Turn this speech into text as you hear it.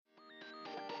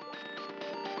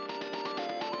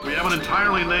We haven't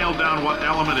entirely nailed down what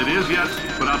element it is yet,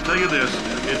 but I'll tell you this,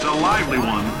 it's a lively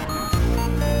one.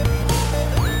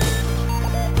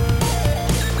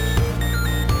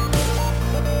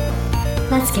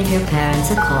 Let's give your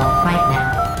parents a call right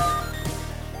now.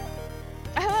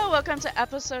 Hello, welcome to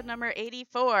episode number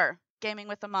 84, Gaming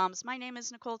with the Moms. My name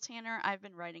is Nicole Tanner. I've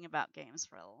been writing about games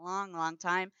for a long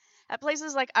time at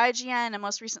places like IGN and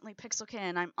most recently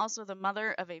Pixelkin. I'm also the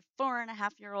mother of a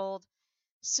 4.5-year-old,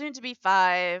 soon to be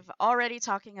 5, already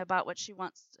talking about what she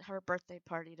wants her birthday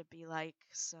party to be like,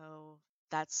 so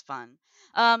that's fun.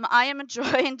 I am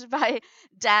joined by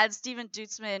Dad Steven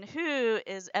Dutzman, who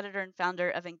is editor and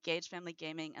founder of Engage Family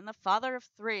Gaming and the father of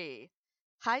 3.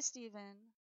 Hi,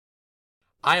 Steven.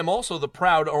 I am also the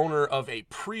proud owner of a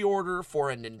pre-order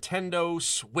for a Nintendo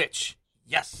Switch.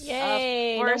 Yes.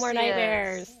 Yay! No more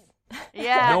nightmares.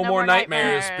 Yeah. No more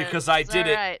nightmares because I That's did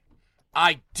it. right.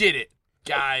 I did it,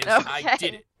 guys. Okay. I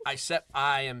did it.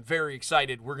 I am very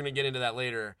excited. We're gonna get into that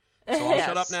later. So I'll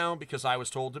shut up now because I was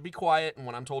told to be quiet, and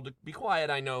when I'm told to be quiet,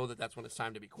 I know that that's when it's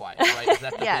time to be quiet, right? Is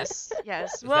that the Yes. bit?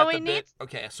 Yes. Is Well, that we the need. bit?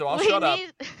 Okay, so I'll shut up.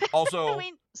 Also,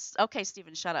 Okay,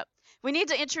 Steven, shut up. We need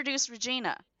to introduce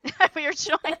Regina. We are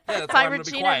joined yeah, that's by why I'm gonna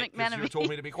be Regina quiet because you McManamy, told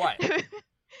me to be quiet.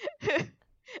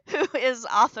 who is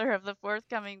author of the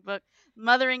forthcoming book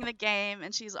Mothering the Game,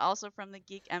 and she's also from the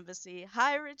Geek Embassy.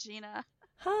 Hi, Regina.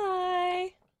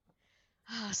 Hi.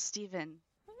 Oh, Steven.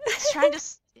 He's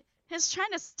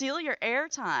trying to steal your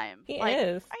airtime. He like,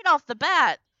 is. right off the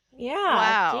bat. Yeah.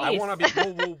 Wow. I Jeez. want to be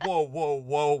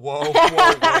whoa.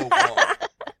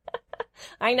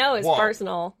 I know it's Whoa.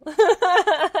 personal.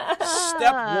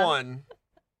 Step one,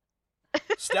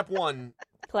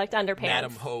 Collect underpants.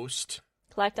 Madam Host.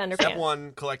 Collect underpants. Step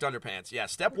one, collect underpants. Yeah,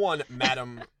 step one,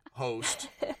 Madam Host.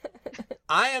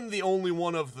 I am the only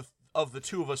one of the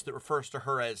two of us that refers to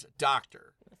her as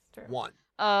Doctor. That's true. 1.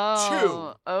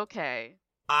 Oh, okay.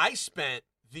 I spent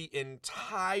the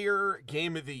entire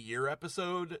Game of the Year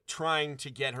episode trying to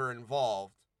get her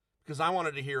involved because I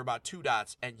wanted to hear about Two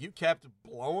Dots, and you kept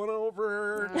blowing over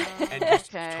her and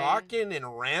just talking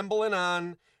and rambling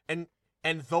on. And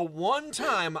the one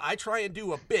time I try and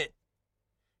do a bit,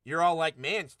 you're all like,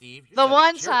 "Man, Steve, you're The such a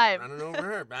one jerk time. running over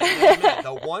her."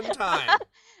 The one time.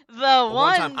 The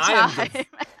one time.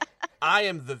 I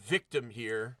am the victim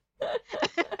here.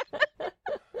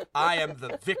 I am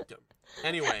the victim.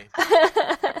 Anyway.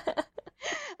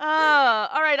 Oh,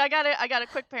 all right. I got a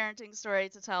quick parenting story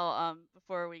to tell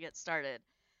before we get started.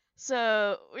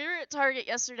 So we were at Target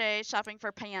yesterday shopping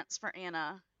for pants for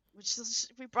Anna,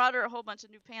 we brought her a whole bunch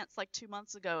of new pants like 2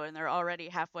 months ago, and they're already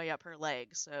halfway up her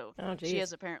leg. So she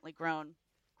has apparently grown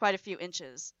quite a few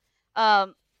inches.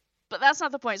 But that's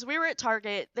not the point. So we were at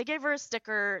Target. They gave her a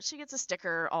sticker. She gets a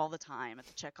sticker all the time at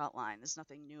the checkout line. There's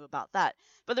nothing new about that.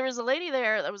 But there was a lady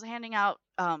there that was handing out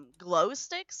glow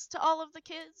sticks to all of the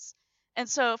kids. And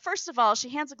so, first of all, she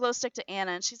hands a glow stick to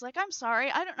Anna, and she's like, "I'm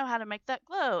sorry, I don't know how to make that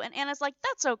glow." And Anna's like,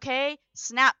 "That's okay."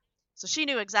 Snap. So she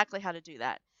knew exactly how to do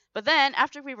that. But then,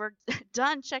 after we were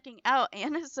done checking out,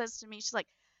 Anna says to me, she's like,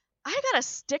 "I got a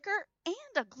sticker and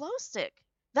a glow stick.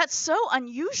 That's so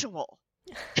unusual."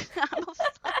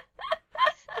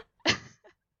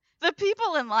 The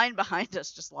people in line behind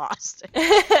us just lost.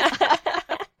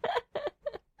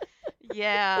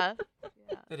 Yeah.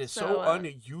 That is so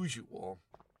unusual.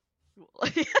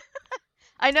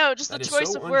 I know, just the That is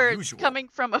choice so of words unusual. coming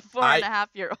from a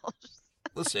 4.5-year-old.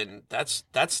 Listen, that's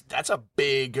a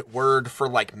big word for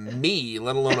like me,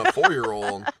 let alone a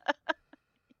 4-year-old.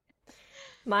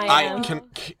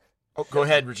 Go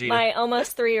ahead, Regina. My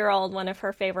almost 3-year-old, one of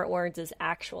her favorite words is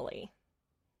actually.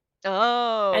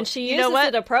 Oh. And she uses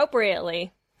it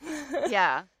appropriately.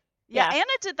 Yeah. Yeah,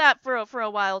 Anna did that for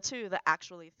a while too, the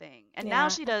actually thing. And now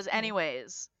she does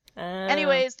anyways.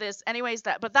 Anyways this, anyways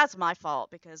that. But that's my fault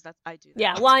because I do that.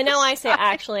 Yeah, well, I know I say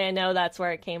actually, I know that's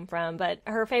where it came from, but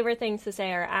her favorite things to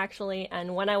say are actually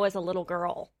and when I was a little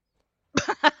girl.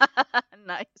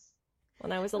 Nice.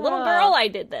 When I was a little girl, I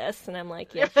did this. And I'm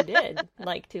like, yes, you did,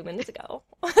 like 2 minutes ago.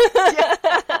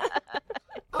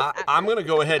 I'm going to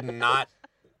go ahead and not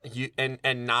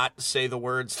say the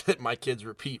words that my kids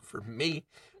repeat for me.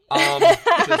 Because,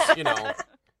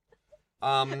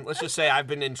 let's just say I've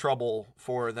been in trouble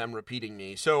for them repeating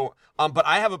me. So, but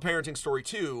I have a parenting story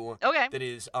too. Okay. That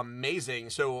is amazing.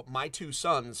 So my 2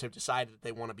 sons have decided that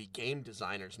they want to be game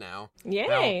designers now.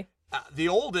 Yay. Now, the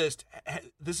oldest,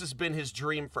 this has been his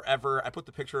dream forever. I put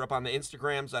the picture up on the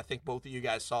Instagrams. I think both of you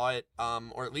guys saw it,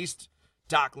 or at least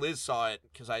Doc Liz saw it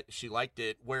because she liked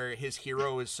it. Where his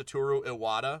hero is Satoru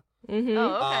Iwata. Mm-hmm.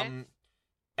 Oh, okay.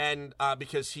 And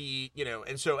because he,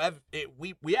 and so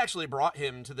we actually brought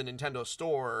him to the Nintendo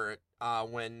store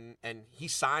and he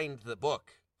signed the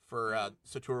book for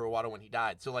Satoru Iwata when he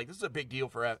died. So like this is a big deal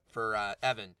for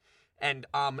Evan. And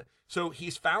so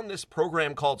he's found this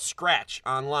program called Scratch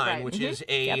online, which is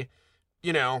a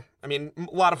a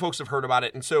lot of folks have heard about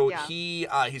it. And so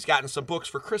he's gotten some books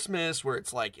for Christmas where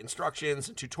it's like instructions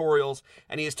and tutorials,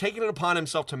 and he has taken it upon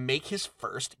himself to make his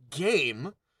first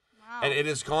game. And it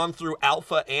has gone through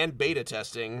alpha and beta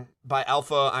testing. By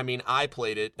alpha, I mean I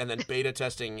played it, and then beta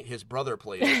testing, his brother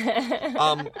played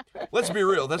it. Let's be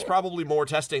real; that's probably more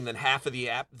testing than half of the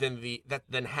half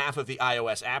of the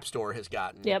iOS App Store has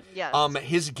gotten. Yep. Yes.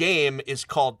 His game is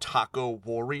called Taco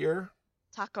Warrior.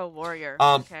 Taco Warrior.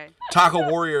 Okay. Taco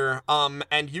Warrior.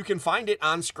 And you can find it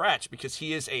on Scratch because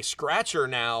he is a scratcher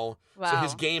now. Wow. So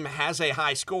his game has a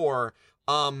high score.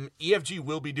 EFG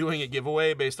will be doing a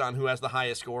giveaway based on who has the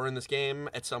highest score in this game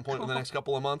at some point in the next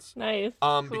couple of months. Nice.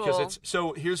 Because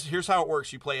here's how it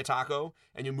works. You play a taco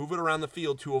and you move it around the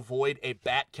field to avoid a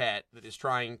bat cat that is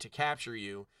trying to capture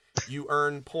you. You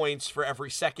earn points for every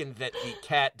second that the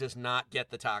cat does not get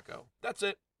the taco. That's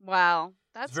it. Wow.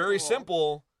 That's It's very cool.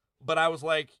 simple, but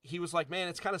he was like, man,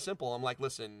 it's kind of simple. I'm like,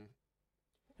 listen.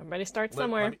 Everybody starts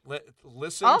somewhere.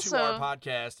 Listen Also, to our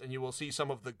podcast, and you will see some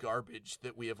of the garbage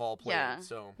that we have all played. Yeah.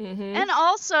 So, And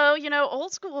also,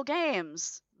 old school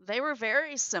games, they were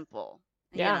very simple.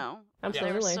 Yeah, They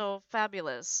absolutely. were so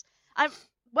fabulous.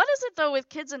 What is it though with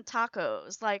kids and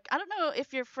tacos? Like, I don't know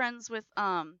if you're friends with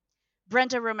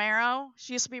Brenda Romero.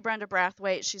 She used to be Brenda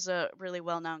Brathwaite. She's a really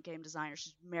well-known game designer.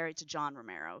 She's married to John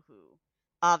Romero, who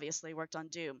obviously worked on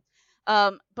Doom.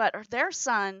 But their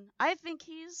son, I think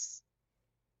he's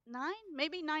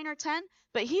 9 or 10,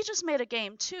 but he just made a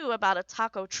game too about a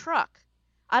taco truck.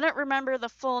 I don't remember the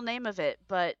full name of it,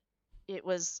 but it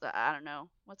was, I don't know,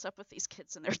 what's up with these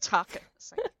kids and their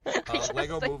tacos?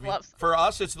 Lego movie. For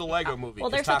us, it's the Lego movie. Well,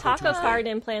 there's Taco a taco Tuesday. card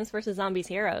in Plants vs. Zombies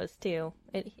Heroes too.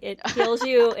 It heals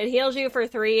you. It heals you for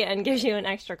 3 and gives you an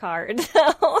extra card.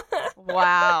 So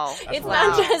Wow. it's wow.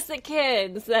 not just the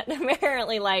kids that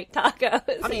apparently like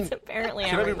tacos. I mean, it's apparently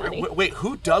Can I be- everybody. wait,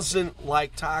 who doesn't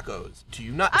like tacos? Do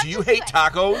you not? Do you hate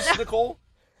tacos, Nicole?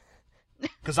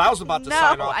 Because I was about to No,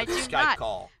 sign off I at the do Skype not.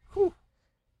 call.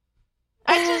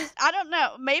 I don't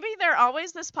know. Maybe they're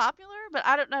always this popular, but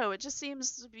I don't know. It just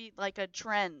seems to be like a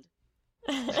trend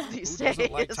these Who days.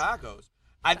 doesn't like tacos?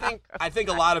 I think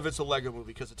a lot of it's a Lego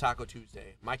movie because of Taco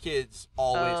Tuesday. My kids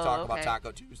always Oh, talk about okay.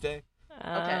 Taco Tuesday. Okay.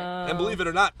 And believe it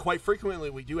or not, quite frequently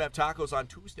we do have tacos on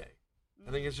Tuesday. I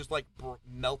think it's just like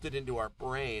melted into our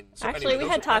brains. So Actually, anyway, we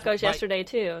had those are- tacos yesterday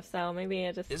too, so maybe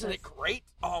it just Isn't it great?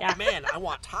 Oh Yeah. man, I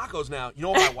want tacos now. You know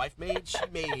what my wife made?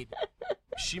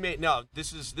 She made no,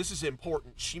 this is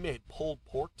important. She made pulled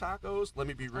pork tacos. Let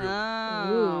me be real.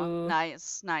 Oh, Ooh.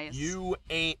 nice. You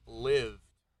ain't lived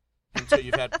until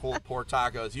you've had pulled pork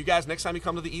tacos. You guys, next time you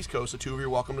come to the East Coast, the two of you are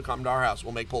welcome to come to our house.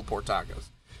 We'll make pulled pork tacos.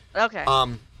 Okay.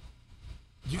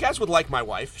 You guys would like my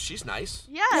wife. She's nice.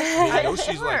 Yeah, I know I'm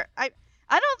she's sure. like-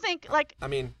 I don't think like I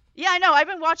mean, yeah, I know. I've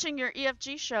been watching your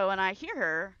EFG show and I hear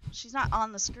her. She's not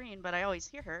on the screen, but I always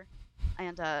hear her.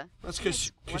 And that's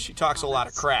because makes she wonderful talks a lot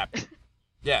of comments. crap.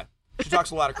 Yeah, she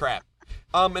talks a lot of crap.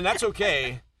 And that's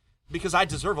okay because I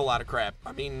deserve a lot of crap.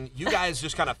 I mean, you guys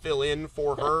just kind of fill in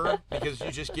for her because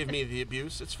you just give me the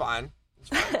abuse. It's fine. It's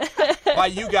fine. By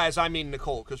you guys, I mean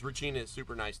Nicole because Regina is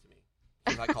super nice to me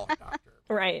because I call her doctor.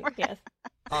 right. Yes,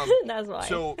 that's why.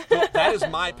 So that is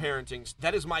my parenting.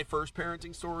 That is my first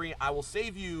parenting story. I will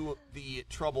save you the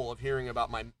trouble of hearing about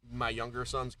my younger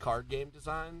son's card game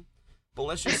design. But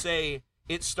let's just say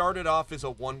it started off as a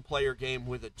one-player game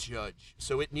with a judge,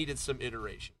 so it needed some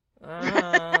iteration.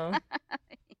 Oh.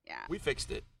 Yeah. We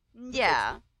fixed it.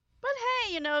 Yeah. But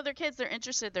hey, they're kids, they're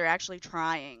interested, they're actually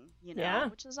trying, Yeah.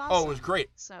 which is awesome. Oh, it was great.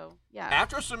 So, yeah.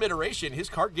 After some iteration, his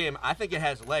card game, I think it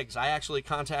has legs. I actually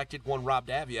contacted one Rob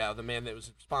Davia, the man that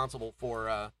was responsible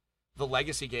for the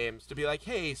Legacy games, to be like,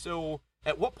 hey, so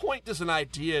at what point does an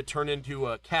idea turn into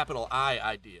a capital I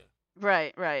idea?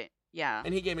 Right. Yeah.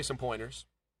 And he gave me some pointers.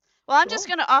 Well, I'm just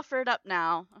going to offer it up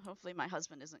now. Hopefully my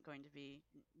husband isn't going to be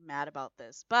mad about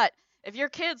this. But if your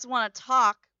kids want to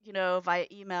talk, via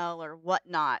email or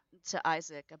whatnot to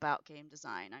Isaac about game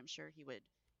design, I'm sure he would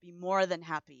be more than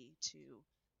happy to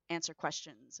answer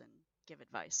questions and give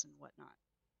advice and whatnot.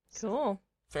 Cool.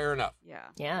 Fair enough. Yeah.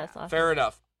 Yeah, that's awesome. Fair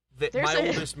enough. There's My a-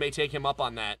 oldest may take him up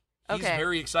on that. He's Okay.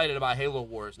 very excited about Halo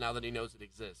Wars now that he knows it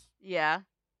exists. Yeah.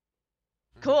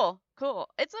 Mhm. Cool.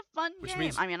 It's a fun Which game.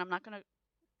 means- I mean, I'm not going to...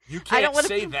 You I can't don't wanna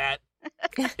say be- that.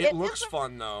 It It looks is a-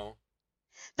 fun, though.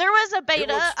 There was a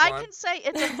beta. looks I fun. can say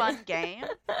it's a fun game.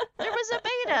 There was a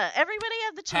beta. Everybody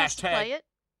had the chance to play it.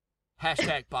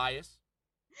 Hashtag bias.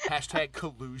 Hashtag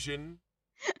collusion.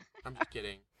 I'm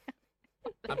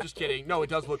just kidding. No, it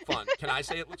does look fun. Can I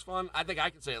say it looks fun? I think I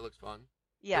can say it looks fun.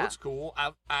 It Yeah. looks cool.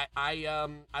 I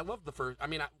love the first. I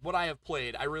mean, what I have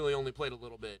played, I really only played a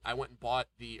little bit. I went and bought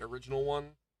the original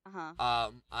one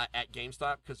at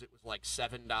GameStop because it was like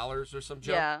 $7 or some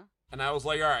junk. Yeah. And I was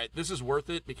like, all right, this is worth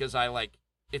it because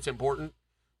it's important.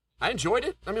 I enjoyed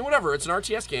it. I mean, whatever. It's an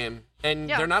RTS game, and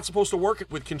Yeah. they're not supposed to work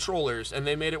with controllers, and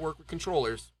they made it work with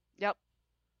controllers, Yep.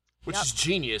 which Yep. is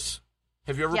genius.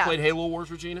 Have you ever Yeah. played Halo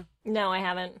Wars, Regina? No, I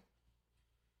haven't.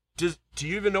 Do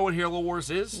you even know what Halo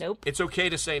Wars is? Nope. It's okay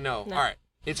to say no. No. All right.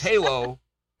 It's Halo,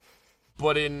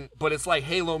 but it's like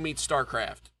Halo meets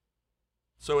StarCraft.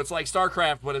 So it's like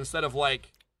StarCraft, but instead of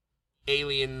like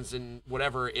aliens and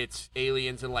whatever, it's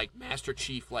aliens and like Master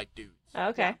Chief like dudes.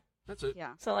 Okay. Yeah. That's it.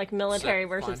 Yeah. So like military Set,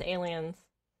 versus fine. aliens.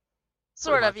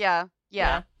 Sort of, much. yeah.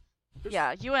 Yeah.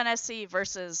 Yeah. Yeah, UNSC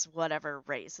versus whatever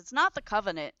race. It's not the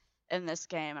Covenant in this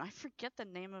game, and I forget the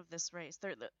name of this race.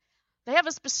 They have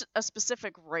a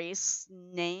specific race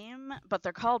name, but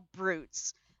they're called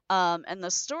Brutes. And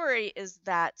the story is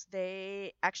that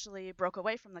they actually broke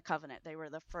away from the Covenant. They were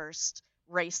the first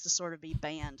race to sort of be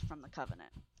banned from the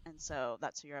Covenant. And so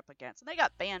that's who you're up against. And they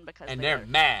got banned because And they're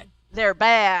mad. They're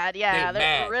bad. Yeah, They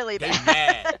they're mad. really They bad.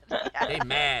 mad. Yeah. They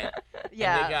mad.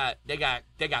 Yeah. And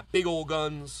they got big old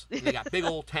guns. And they got big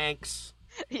old tanks.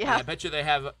 And Yeah. I bet you they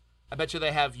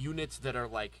have units that are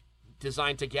like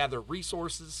designed to gather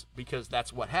resources because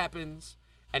that's what happens.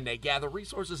 And they gather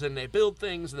resources and they build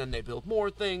things and then they build more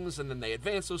things and then they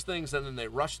advance those things and then they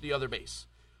rush the other base.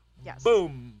 Yes.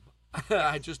 Boom.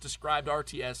 I just described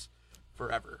RTS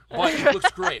forever. But it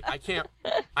looks great. I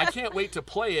can't wait to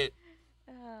play it.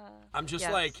 I'm just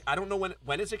Yes. like, I don't know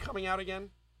when is it coming out again?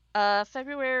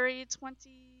 February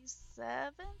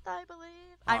 27th, I believe.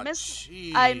 Oh, I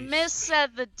jeez.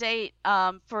 missaid the date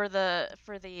for the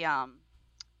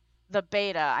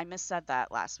beta. I missaid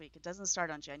that last week. It doesn't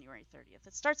start on January 30th.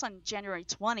 It starts on January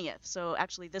 20th. So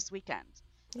actually this weekend,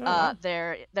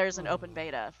 there's an open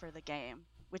beta for the game,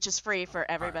 which is free for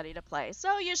everybody to play.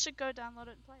 So you should go download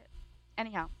it and play it.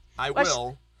 Anyhow. I What's-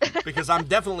 will, because I'm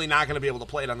definitely not going to be able to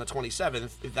play it on the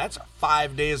 27th. That's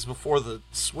 5 days before the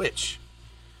Switch.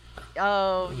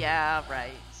 Oh, yeah,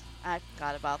 right. I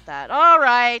forgot about that. All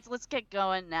right, let's get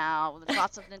going now. There's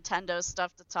lots of Nintendo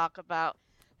stuff to talk about.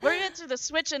 We're going to get to the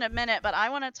Switch in a minute, but I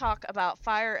want to talk about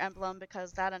Fire Emblem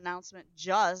because that announcement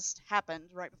just happened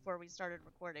right before we started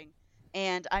recording.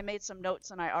 And I made some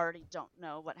notes, and I already don't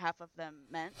know what half of them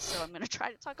meant, so I'm going to try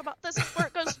to talk about this before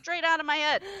it goes straight out of my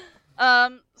head.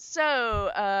 So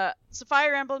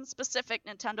Fire Emblem specific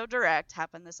Nintendo Direct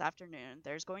happened this afternoon.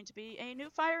 There's going to be a new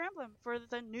Fire Emblem for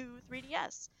the new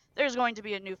 3DS. There's going to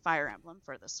be a new Fire Emblem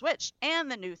for the Switch and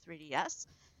the new 3DS.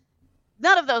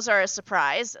 None of those are a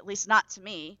surprise, at least not to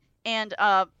me. And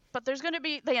but there's going to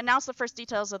be, they announced the first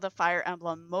details of the Fire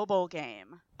Emblem mobile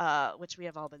game, which we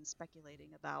have all been speculating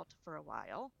about for a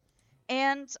while.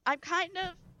 And I'm kind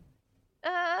of,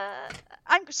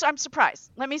 I'm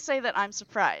surprised. Let me say that I'm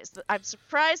surprised. I'm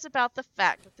surprised about the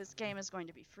fact that this game is going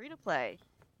to be free to play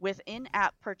with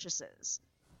in-app purchases,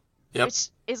 which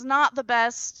is not the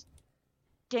best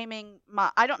gaming.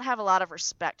 I don't have a lot of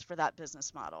respect for that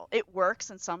business model. It works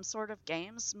in some sort of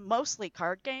games, mostly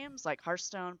card games like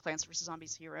Hearthstone, Plants vs.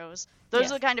 Zombies Heroes.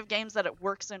 Those are the kind of games that it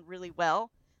works in really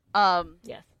well.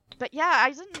 Yes. But yeah,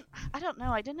 I don't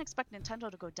know. I didn't expect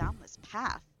Nintendo to go down this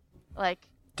path. Like,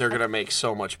 They're going to make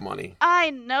so much money. I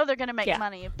know they're going to make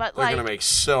money, but They're like, going to make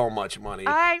so much money.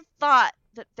 I thought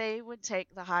that they would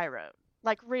take the high road.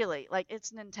 Like, really, like,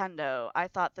 it's Nintendo. I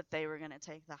thought that they were going to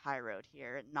take the high road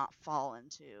here and not fall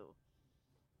into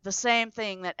the same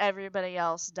thing that everybody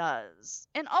else does.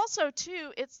 And also,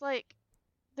 too, it's like,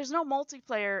 there's no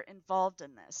multiplayer involved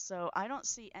in this, so I don't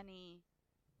see any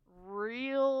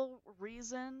real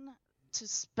reason to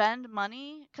spend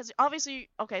money. Because obviously,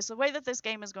 okay, so the way that this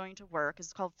game is going to work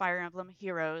is called Fire Emblem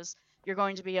Heroes. You're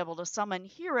going to be able to summon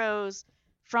heroes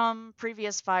from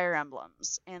previous Fire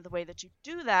Emblems. And the way that you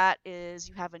do that is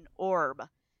you have an orb.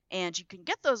 And you can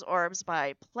get those orbs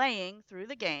by playing through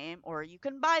the game, or you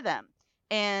can buy them.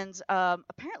 And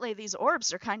apparently these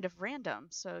orbs are kind of random.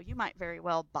 So you might very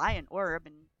well buy an orb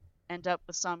and end up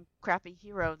with some crappy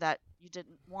hero that you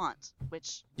didn't want,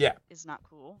 which is not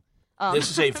cool.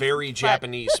 This is a very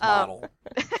Japanese model.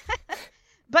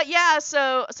 But yeah,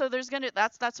 so there's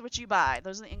that's what you buy.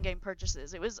 Those are the in-game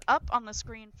purchases. It was up on the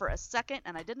screen for a second,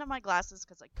 and I didn't have my glasses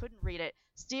because I couldn't read it.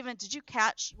 Steven, did you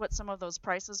catch what some of those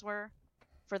prices were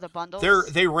for the bundles?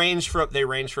 They range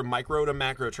from micro to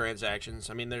macro transactions.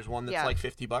 I mean, there's one that's like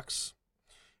 $50,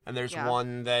 and there's Yeah.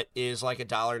 one that is like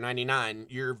 $1.99.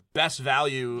 Your best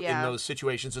value in Yeah. those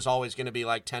situations is always going to be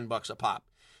like $10 a pop.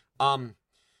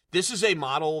 This is a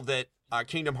model that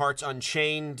Kingdom Hearts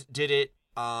Unchained did it.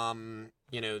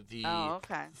 The Oh,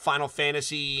 okay. Final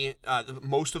Fantasy,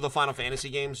 most of the Final Fantasy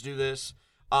games do this.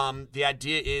 The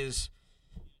idea is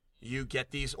you get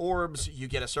these orbs, you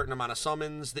get a certain amount of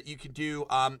summons that you can do.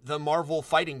 The Marvel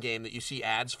fighting game that you see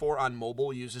ads for on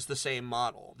mobile uses the same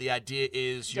model. The idea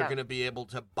is you're Yeah. going to be able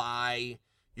to buy,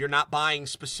 you're not buying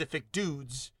specific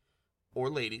dudes or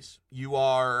ladies. You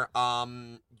are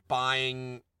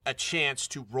buying a chance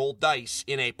to roll dice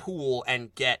in a pool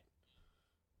and get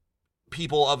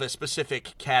people of a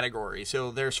specific category.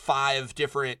 So there's 5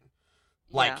 different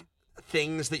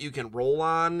things that you can roll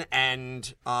on,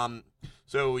 and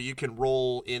so you can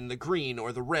roll in the green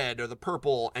or the red or the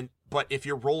purple, but if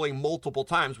you're rolling multiple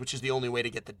times, which is the only way to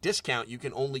get the discount, you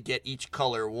can only get each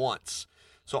color once.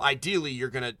 So ideally you're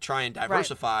going to try and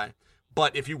diversify,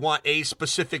 but if you want a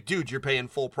specific dude, you're paying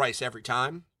full price every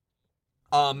time.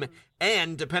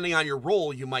 And depending on your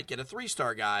roll, you might get a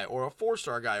 3-star guy or a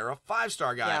 4-star guy or a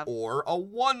 5-star guy or a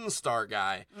 1-star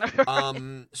guy.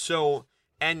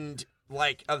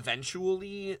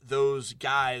 Eventually those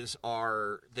guys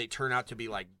they turn out to be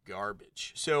like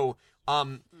garbage. So,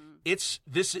 this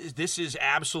is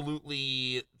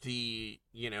absolutely the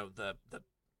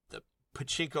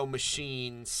pachinko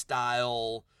machine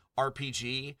style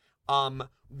RPG.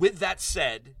 With that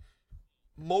said,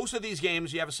 most of these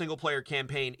games, you have a single-player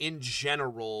campaign. In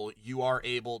general, you are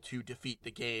able to defeat the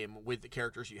game with the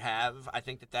characters you have. I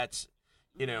think that's,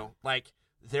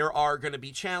 there are going to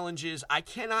be challenges. I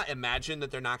cannot imagine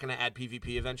that they're not going to add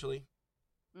PvP eventually.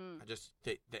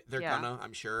 They're gonna,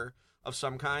 I'm sure, of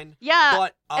some kind. Yeah,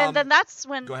 but, and then that's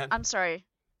when... Go ahead. I'm sorry.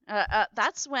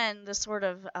 That's when the sort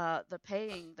of the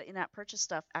in-app purchase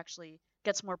stuff actually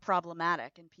gets more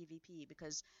problematic in PvP,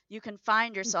 because you can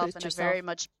find yourself in a very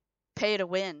much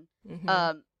pay-to-win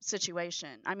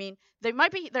situation. I mean,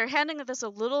 they're handling this a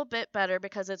little bit better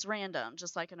because it's random,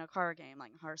 just like in a car game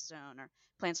like Hearthstone or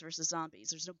Plants vs. Zombies.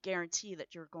 There's no guarantee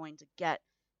that you're going to get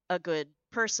a good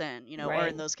person, or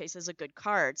in those cases, a good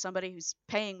card. Somebody who's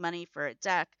paying money for a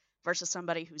deck versus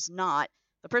somebody who's not.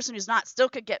 The person who's not still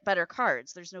could get better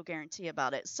cards. There's no guarantee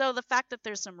about it. So the fact that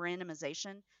there's some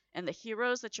randomization in the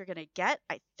heroes that you're going to get,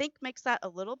 I think makes that a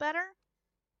little better.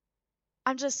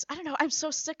 I don't know. I'm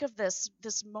so sick of this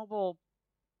mobile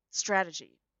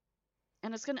strategy,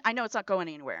 and I know it's not going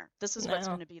anywhere. This is what's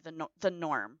going to be the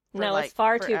norm. It's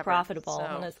far too forever. profitable, So,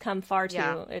 and it's come far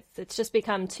too. It's just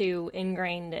become too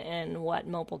ingrained in what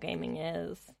mobile gaming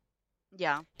is.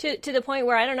 Yeah. To the point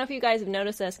where I don't know if you guys have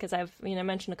noticed this, because I've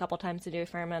mentioned a couple times to do a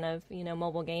fair amount of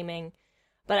mobile gaming,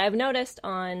 but I've noticed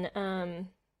on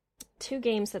 2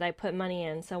 games that I put money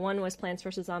in. So one was Plants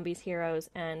vs. Zombies Heroes,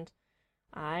 and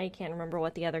I can't remember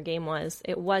what the other game was.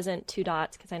 It wasn't 2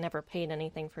 Dots, because I never paid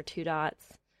anything for 2 Dots.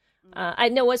 I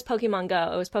know it was Pokemon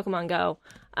Go. It was Pokemon Go.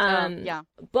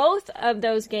 Both of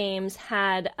those games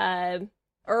had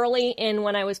early in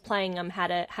when I was playing them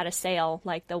had a sale,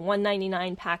 like the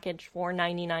 $1.99 package for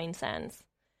 99 cents.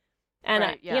 And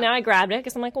I grabbed it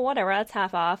because I'm like, well, whatever, that's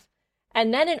half off.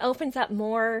 And then it opens up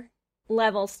more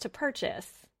levels to purchase.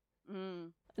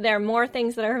 There are more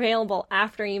things that are available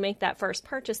after you make that first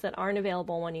purchase that aren't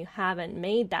available when you haven't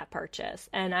made that purchase.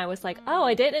 And I was like, oh,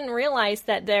 I didn't realize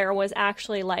that there was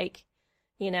actually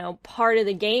part of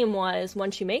the game was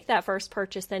once you make that first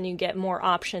purchase, then you get more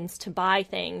options to buy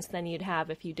things than you'd have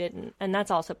if you didn't. And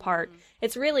that's also part.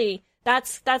 It's really,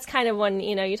 that's kind of when,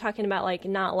 you're talking about like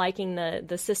not liking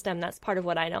the system. That's part of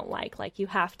what I don't like. Like you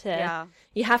have to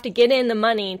get in the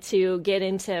money to get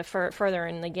into further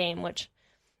in the game, which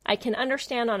I can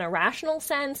understand on a rational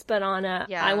sense, but on a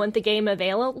I want the game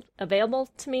available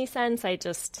to me sense, it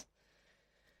just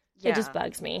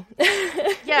bugs me.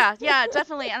 yeah,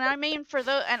 definitely. And I mean,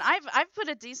 and I've put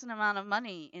a decent amount of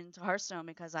money into Hearthstone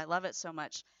because I love it so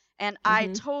much. And I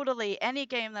totally, any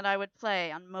game that I would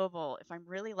play on mobile, if I'm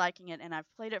really liking it and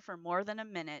I've played it for more than a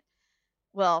minute,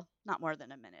 well, not more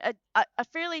than a minute, a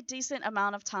fairly decent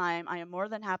amount of time, I am more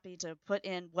than happy to put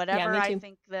in whatever I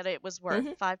think that it was worth,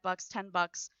 $5,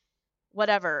 $10,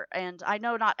 whatever. And I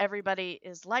know not everybody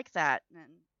is like that,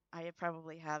 and I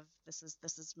probably have this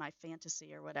is my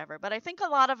fantasy or whatever. But I think a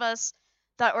lot of us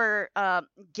that were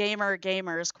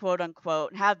gamers, quote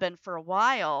unquote, have been for a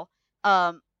while.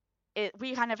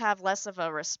 We kind of have less of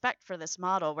a respect for this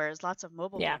model, whereas lots of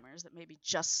mobile gamers that maybe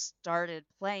just started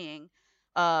playing.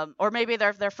 Or maybe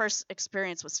their first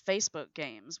experience was Facebook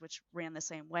games, which ran the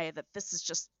same way. That this is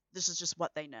just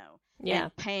what they know. Yeah.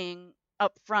 And paying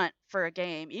up front for a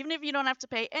game, even if you don't have to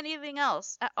pay anything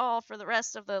else at all for the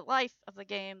rest of the life of the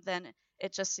game, then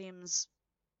it just seems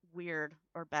weird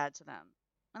or bad to them.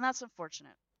 And that's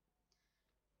unfortunate.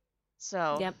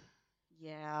 So, Yep.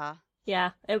 yeah.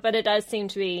 Yeah, but it does seem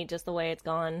to be just the way it's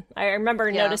gone. I remember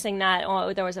Yeah. noticing that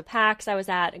there was a PAX I was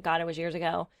at, God, it was years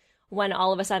ago, when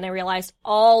all of a sudden I realized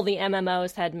all the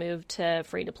MMOs had moved to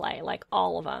free-to-play, like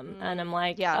all of them. And I'm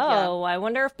like, Yeah, I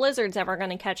wonder if Blizzard's ever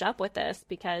going to catch up with this,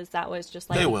 because that was just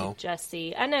like They you will. could just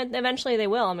see. And then eventually they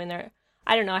will. I mean,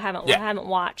 I don't know, I haven't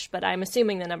watched, but I'm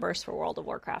assuming the numbers for World of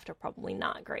Warcraft are probably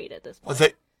not great at this point. Well,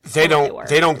 they were.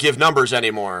 don't give numbers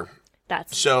anymore.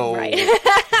 That's So right.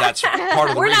 that's part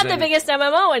of the We're reason. not the biggest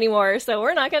MMO anymore, so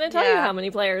we're not going to tell you Yeah. how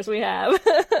many players we have.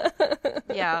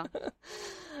 Yeah.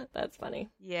 That's funny.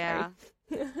 Yeah.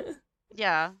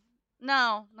 Yeah.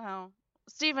 No.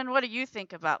 Steven, what do you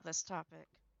think about this topic?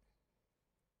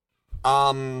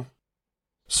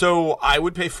 So I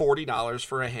would pay $40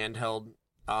 for a handheld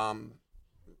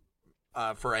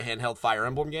Fire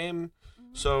Emblem game.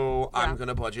 So Yeah. I'm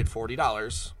gonna budget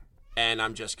 $40, and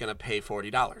I'm just gonna pay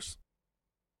 $40.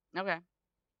 Okay.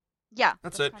 Yeah.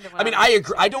 That's it. kind of I what mean, was I gonna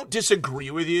agree. say. I don't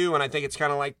disagree with you, and I think it's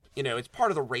kind of like, it's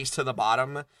part of the race to the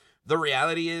bottom. The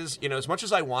reality is, as much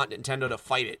as I want Nintendo to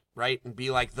fight it, right, and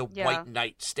be like the Yeah. white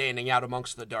knight standing out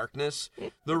amongst the darkness,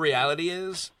 the reality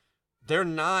is they're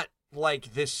not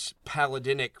like this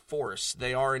paladinic force.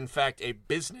 They are, in fact, a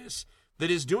business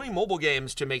that is doing mobile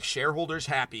games to make shareholders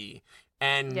happy,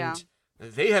 and Yeah.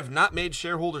 they have not made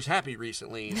shareholders happy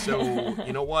recently. So,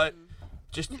 you know what?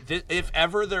 Just if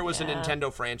ever there was a Yeah.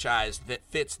 Nintendo franchise that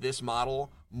fits this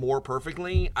model more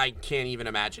perfectly, I can't even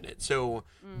imagine it. So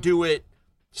do it.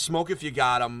 Smoke if you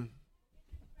got them.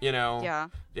 Yeah.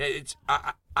 It's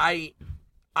I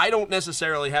don't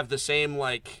necessarily have the same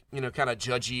kind of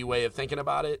judgy way of thinking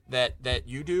about it that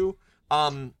you do.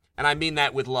 And I mean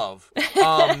that with love.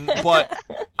 But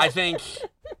I think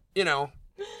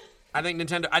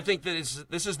Nintendo. I think that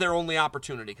this is their only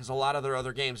opportunity, because a lot of their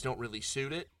other games don't really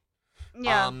suit it.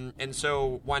 Yeah. And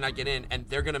so why not get in? And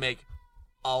they're gonna make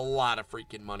a lot of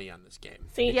freaking money on this game.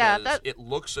 See, Yeah, because it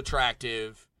looks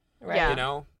attractive. right. Yeah. You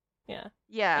know. Yeah.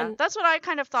 Yeah, And- that's what I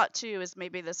kind of thought too, is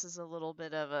maybe this is a little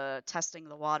bit of a testing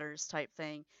the waters type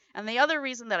thing. And the other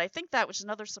reason that I think that, which is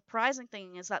another surprising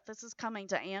thing, is that this is coming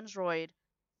to Android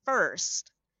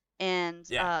first. And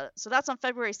Yeah. so that's on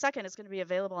February 2nd. It's going to be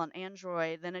available on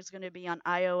Android. Then it's going to be on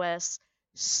iOS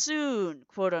soon,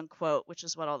 quote unquote, which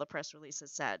is what all the press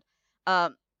releases said.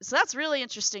 So that's really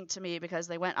interesting to me, because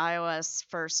they went iOS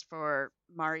first for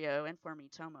Mario and for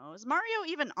Miitomo. Is Mario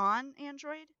even on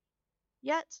Android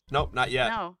yet? Nope, not yet.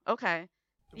 No. Okay.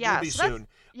 It Yeah. will be so that's- soon.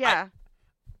 Yeah.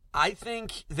 I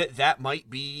think that might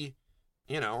be,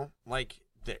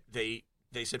 they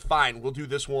said, fine, we'll do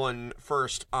this one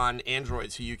first on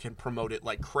Android so you can promote it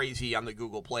like crazy on the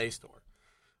Google Play Store.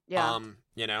 Yeah.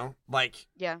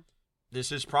 Yeah. This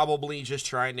is probably just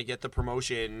trying to get the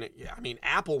promotion. Yeah, I mean,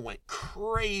 Apple went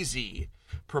crazy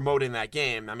promoting that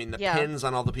game. I mean, the Yeah. pins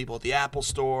on all the people at the Apple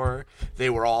Store, they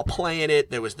were all playing it.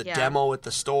 There was the Yeah. demo at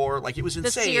the store. Like, it was The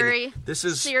insane.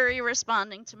 Siri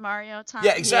responding to Mario time.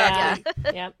 Yeah, exactly.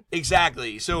 Yep.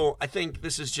 Exactly. So I think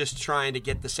this is just trying to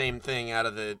get the same thing out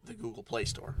of the Google Play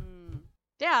Store.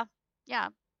 Yeah. Yeah.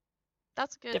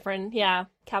 That's good. Different. Yeah.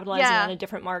 Capitalizing Yeah. on a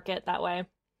different market that way.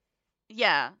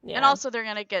 Yeah. And Yeah. also they're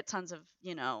going to get tons of,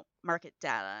 market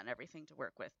data and everything to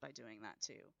work with by doing that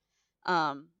too.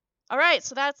 All right,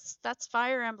 so that's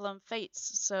Fire Emblem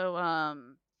Fates. So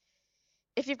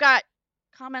if you've got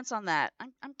comments on that,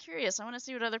 I'm curious. I want to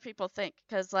see what other people think,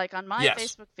 because like on my Yes.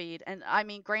 Facebook feed, and I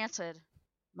mean, granted,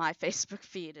 my Facebook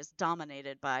feed is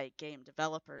dominated by game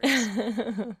developers.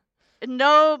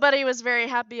 Nobody was very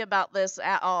happy about this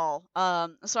at all.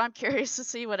 So I'm curious to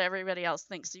see what everybody else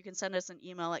thinks. You can send us an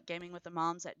email at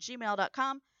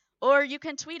gamingwiththemoms@gmail.com, or you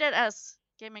can tweet at us,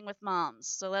 gamingwithmoms.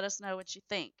 So let us know what you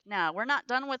think. Now, we're not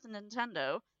done with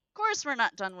Nintendo. Of course we're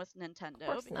not done with Nintendo,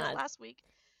 course because not. last week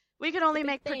we could only big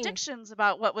make thing. predictions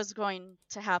about what was going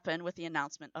to happen with the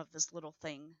announcement of this little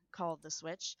thing called the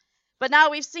Switch. But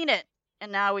now we've seen it,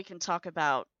 and now we can talk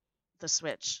about the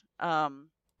Switch.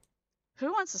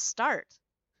 Who wants to start?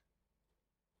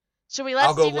 Should we let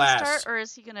I'll go Steven last. start, or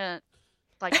is he gonna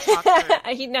talk for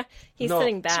He's No.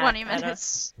 sitting back. 20 I don't-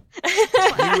 minutes?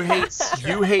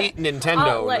 You hate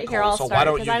Nintendo, I'll so start, why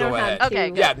don't 'cause you I go don't have ahead? too- Okay,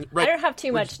 good. Yeah, right. I don't have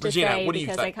too much to Regina, say what do you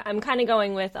because think? I'm kind of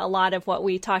going with a lot of what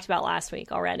we talked about last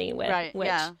week already. With Right, which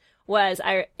yeah. was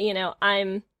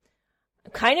I'm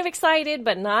kind of excited,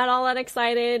 but not all that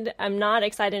excited. I'm not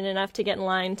excited enough to get in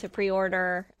line to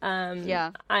pre-order. Yeah.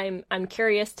 I'm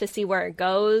curious to see where it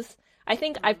goes. I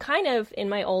think I've kind of, in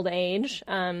my old age,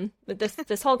 with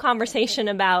this whole conversation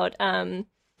about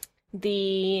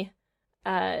the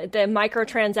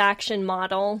microtransaction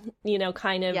model,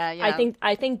 kind of. Yeah.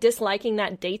 I think disliking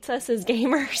that dates us as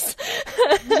gamers.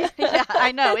 Yeah,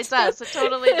 I know it does. It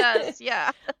totally does.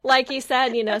 Yeah. Like you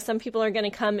said, some people are going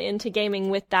to come into gaming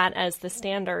with that as the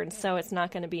standard, so it's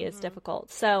not going to be as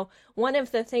difficult. So one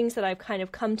of the things that I've kind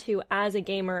of come to as a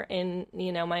gamer in,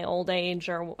 my old age,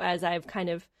 or as I've kind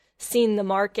of seen the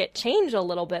market change a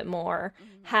little bit more,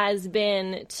 has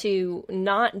been to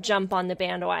not jump on the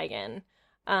bandwagon.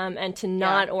 And to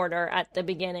not order at the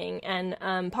beginning. And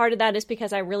part of that is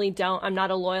because I'm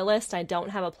not a loyalist. I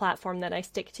don't have a platform that I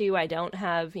stick to. I don't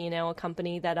have, a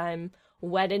company that I'm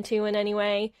wedded to in any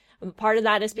way. Part of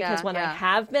that is because when I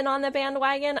have been on the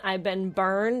bandwagon, I've been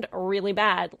burned really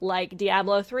bad. Like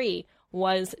Diablo 3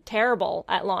 was terrible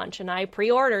at launch, and I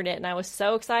pre-ordered it, and I was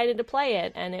so excited to play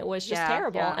it, and it was just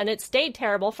terrible. Yeah. And it stayed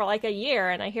terrible for like a year,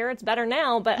 and I hear it's better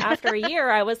now, but after a year,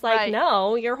 I was like,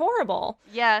 no, you're horrible.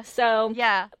 Yeah. So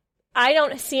I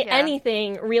don't see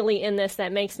anything really in this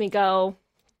that makes me go,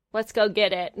 let's go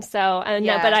get it. So,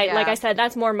 like I said,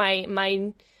 that's more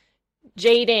my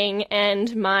jading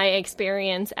and my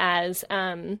experience as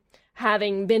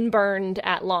having been burned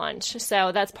at launch.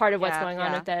 So that's part of what's going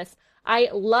on with this. I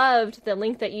loved the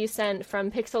link that you sent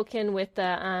from Pixelkin with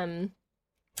the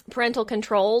parental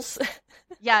controls.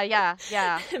 Yeah.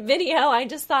 Video. I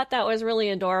just thought that was really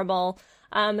adorable,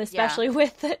 especially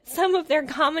with some of their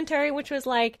commentary, which was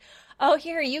like, oh,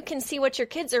 here, you can see what your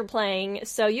kids are playing,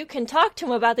 so you can talk to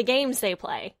them about the games they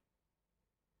play.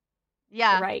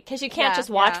 Yeah. Right, because you can't just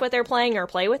watch what they're playing or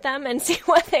play with them and see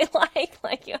what they like.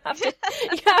 Like, you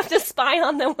have to spy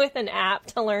on them with an app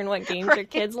to learn what games your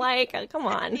kids like. Come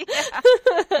on.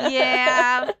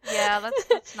 Yeah,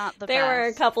 that's not the best. There were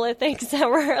a couple of things that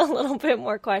were a little bit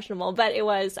more questionable, but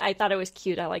I thought it was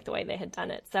cute. I liked the way they had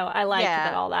done it. So I liked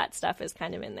that all that stuff is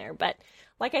kind of in there. But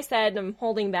like I said, I'm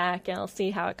holding back, and I'll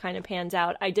see how it kind of pans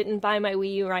out. I didn't buy my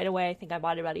Wii U right away. I think I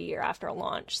bought it about a year after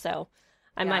launch, so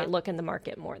I might look in the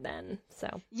market more then.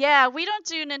 So yeah, we don't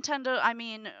do Nintendo. I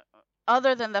mean,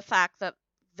 other than the fact that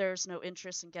there's no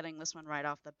interest in getting this one right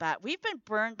off the bat, we've been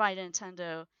burned by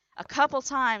Nintendo a couple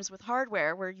times with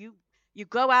hardware where you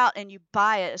go out and you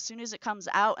buy it as soon as it comes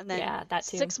out, and then that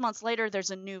too. 6 months later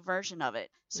there's a new version of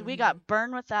it. So we got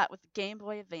burned with that with the Game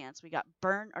Boy Advance. We got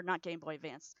burned, or not Game Boy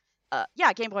Advance.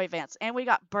 Game Boy Advance, and we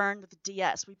got burned with the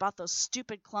DS. We bought those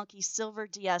stupid clunky silver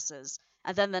DSs,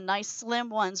 and then the nice slim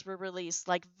ones were released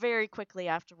like very quickly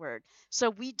afterward. So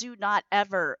we do not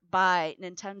ever buy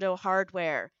Nintendo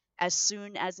hardware as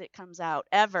soon as it comes out,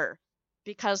 ever,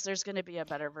 because there's going to be a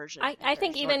better version. I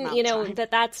think even,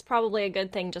 that's probably a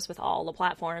good thing just with all the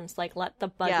platforms. Like, let the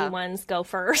buggy ones go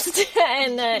first.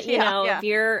 And, if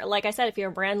you're, like I said, if you're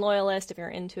a brand loyalist, if you're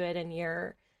into it and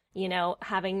you're,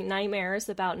 having nightmares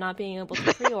about not being able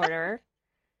to pre-order,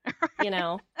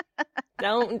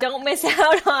 don't miss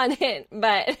out on it.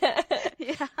 But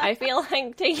I feel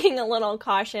like taking a little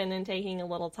caution and taking a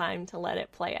little time to let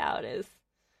it play out is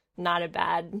not a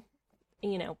bad,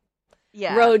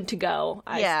 road to go,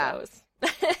 I suppose.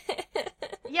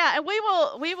 Yeah, and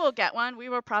we will get one. We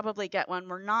will probably get one.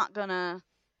 We're not gonna.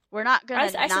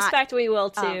 I suspect we will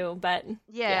too, but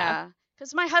yeah.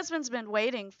 Because my husband's been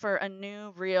waiting for a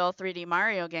new real 3D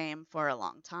Mario game for a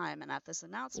long time, and at this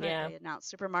announcement, they announced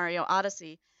Super Mario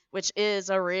Odyssey, which is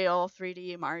a real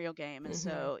 3D Mario game, and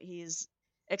so he's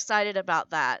excited about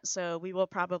that. So we will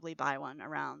probably buy one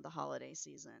around the holiday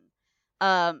season.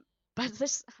 But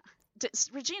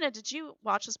Regina, did you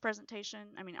watch this presentation?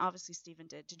 I mean, obviously Stephen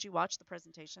did. Did you watch the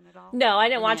presentation at all? No, I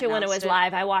didn't watch it when it was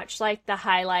live. I watched like the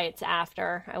highlights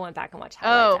after. I went back and watched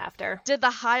highlights after. Did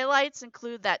the highlights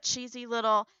include that cheesy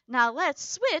little, now let's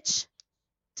switch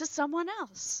to someone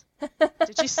else?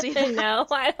 Did you see that? No,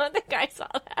 I don't think I saw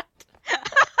that.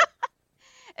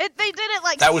 They did it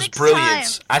like that was 6 brilliant.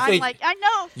 times. I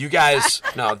know. You guys,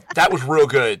 no, that was real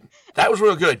good. That was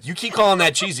real good. You keep calling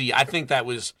that cheesy. I think that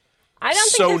was I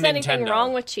don't so think there's Nintendo. anything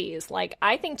wrong with cheese. Like,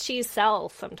 I think cheese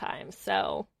sells sometimes,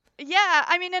 so. Yeah,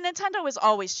 I mean, and Nintendo is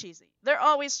always cheesy. They're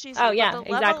always cheesy. Oh, yeah, but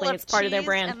the exactly. Level it's part of their cheese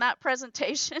brand. And that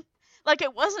presentation, like,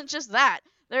 it wasn't just that.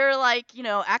 They're, like,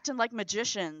 acting like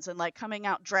magicians and, like, coming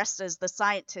out dressed as the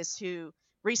scientist who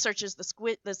researches the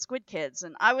squid kids.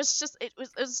 And I was just, it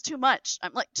was too much.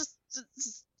 I'm like, just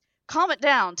calm it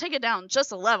down. Take it down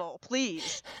just a level,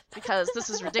 please, because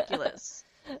this is ridiculous.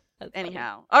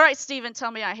 Anyhow. All right, Steven,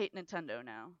 tell me I hate Nintendo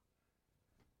now.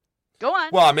 Go on.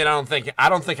 Well, I mean, I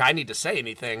don't think I need to say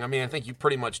anything. I mean, I think you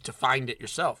pretty much defined it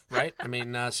yourself, right? I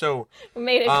mean, so we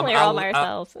made it clear all by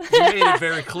ourselves. We made it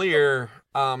very clear.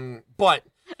 But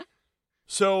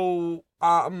So,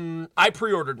 I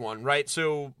pre-ordered one, right?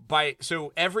 So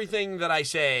everything that I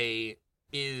say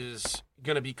is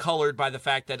going to be colored by the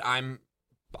fact that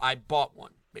I bought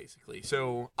one, basically.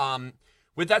 So,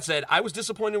 with that said, I was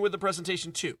disappointed with the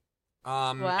presentation too.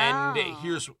 Wow. And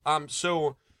here's,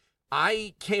 so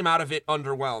I came out of it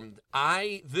underwhelmed.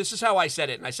 This is how I said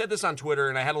it, and I said this on Twitter,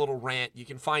 and I had a little rant. You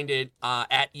can find it,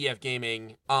 at EF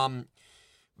Gaming.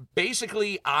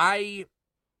 Basically,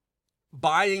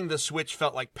 buying the Switch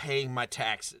felt like paying my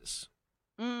taxes.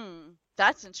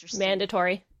 That's interesting.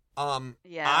 Mandatory.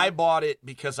 Yeah. I bought it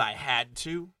because I had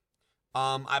to.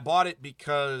 I bought it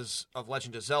because of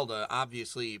Legend of Zelda,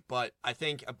 obviously, but I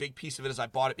think a big piece of it is I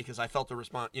bought it because I felt the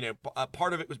response. You know,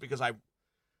 part of it was because I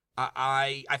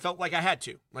felt like I had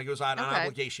to, like it was an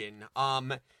obligation.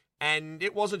 And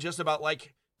it wasn't just about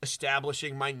like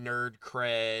establishing my nerd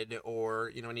cred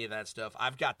or any of that stuff.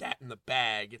 I've got that in the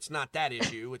bag. It's not that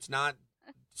issue. It's not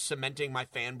cementing my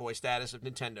fanboy status of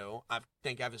Nintendo. I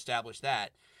think I've established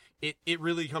that. It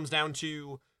really comes down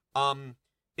to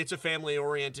it's a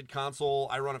family-oriented console.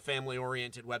 I run a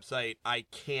family-oriented website. I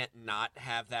can't not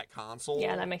have that console.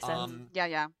 Yeah, that makes sense.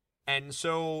 Yeah. And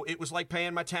so it was like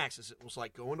paying my taxes. It was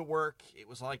like going to work. It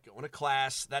was like going to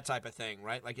class, that type of thing,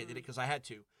 right? Like I did it because I had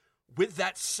to. With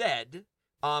that said,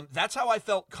 that's how I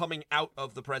felt coming out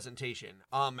of the presentation.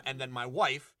 And then my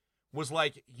wife was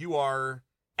like, "You are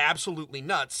absolutely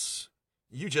nuts.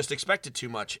 You just expected too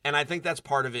much." And I think that's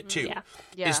part of it too.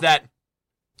 Yeah. Is that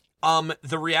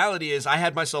the reality is I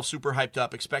had myself super hyped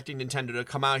up, expecting Nintendo to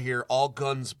come out here all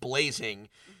guns blazing,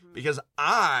 because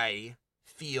I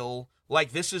feel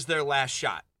like this is their last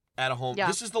shot at a home. Yeah.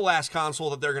 This is the last console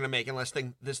that they're going to make unless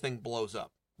this thing blows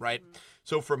up, right?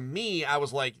 So for me, I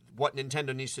was like, what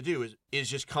Nintendo needs to do is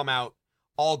just come out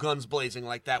all guns blazing,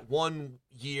 like that one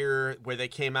year where they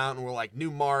came out and were like,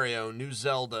 new Mario, new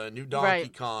Zelda, new Donkey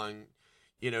Kong,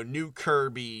 new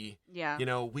Kirby. Yeah.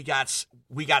 We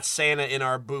got Santa in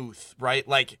our booth, right?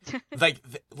 Like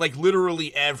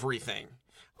literally everything.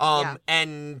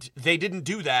 And they didn't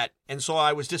do that, and so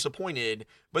I was disappointed.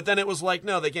 But then it was like,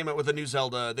 no, they came out with a new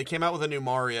Zelda, they came out with a new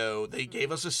Mario, they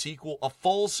gave us a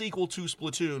full sequel to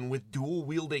Splatoon with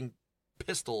dual-wielding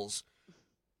pistols.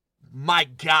 My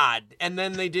God. And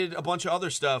then they did a bunch of other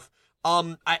stuff.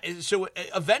 So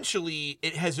eventually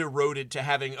it has eroded to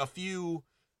having a few...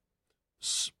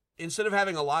 Instead of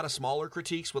having a lot of smaller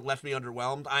critiques, what left me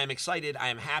underwhelmed, I am excited, I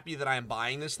am happy that I am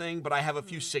buying this thing, but I have a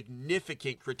few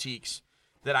significant critiques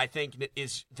that I think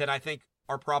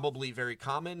are probably very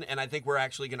common, and I think we're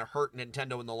actually going to hurt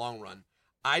Nintendo in the long run.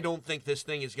 I don't think this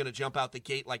thing is going to jump out the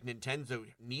gate like Nintendo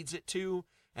needs it to,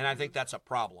 and I think that's a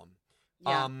problem.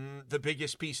 Yeah. The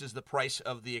biggest piece is the price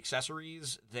of the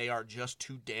accessories. They are just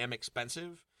too damn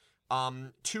expensive.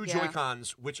 Two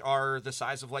Joy-Cons, which are the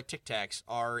size of like Tic Tacs,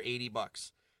 are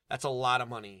 $80. That's a lot of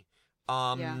money.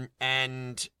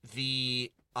 And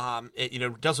the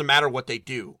it doesn't matter what they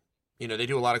do. They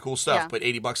do a lot of cool stuff, but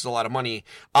 $80 is a lot of money.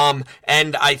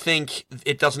 And I think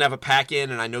it doesn't have a pack-in,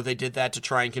 and I know they did that to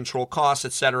try and control costs,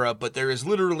 etc. But there is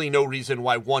literally no reason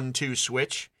why 1-2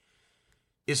 Switch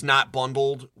is not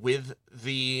bundled with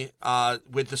the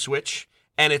Switch.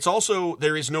 And it's also,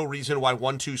 there is no reason why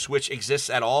 1-2 Switch exists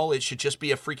at all. It should just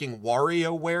be a freaking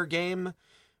WarioWare game,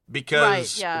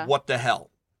 because what the hell?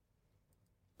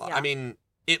 Yeah. I mean,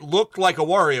 it looked like a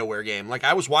WarioWare game. Like,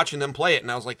 I was watching them play it,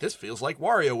 and I was like, this feels like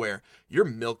WarioWare. You're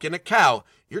milking a cow.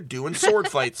 You're doing sword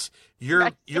fights.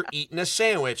 You're eating a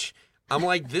sandwich. I'm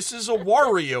like, this is a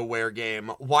WarioWare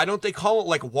game. Why don't they call it,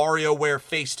 like, WarioWare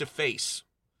Face-to-Face?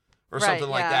 Or something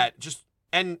like that. Just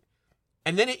and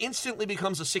then it instantly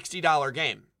becomes a $60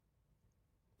 game.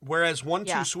 Whereas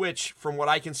 1-2 Switch, from what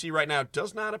I can see right now,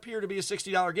 does not appear to be a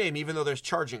 $60 game, even though there's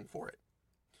charging for it.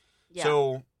 Yeah.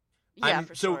 So...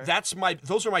 for sure.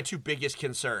 those are my two biggest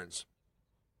concerns.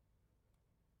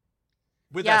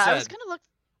 With that said, I was gonna look.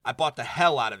 I bought the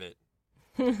hell out of it.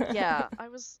 Yeah,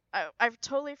 I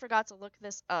totally forgot to look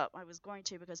this up. I was going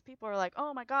to, because people are like,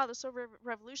 "Oh my God, they're so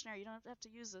revolutionary. You don't have to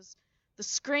use the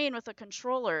screen with the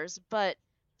controllers." But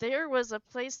there was a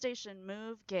PlayStation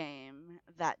Move game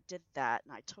that did that,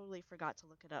 and I totally forgot to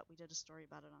look it up. We did a story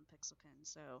about it on Pixelkin,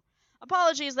 so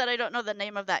apologies that I don't know the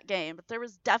name of that game. But there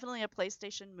was definitely a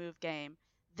PlayStation Move game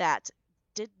that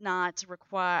did not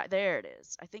require. There it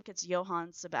is. I think it's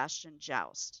Johann Sebastian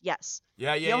Joust. Yes.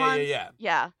 Yeah.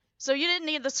 Yeah. So you didn't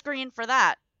need the screen for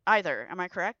that either. Am I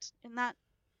correct in that,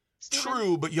 Steven?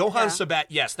 True, but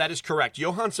yes, that is correct.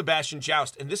 Johann Sebastian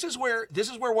Joust, and this is where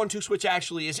 1-2 Switch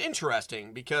actually is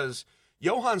interesting, because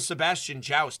Johann Sebastian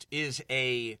Joust is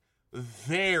a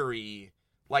very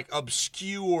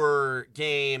obscure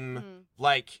game.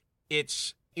 Like,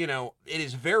 it's it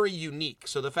is very unique.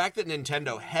 So the fact that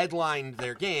Nintendo headlined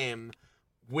their game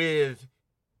with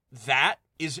that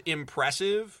is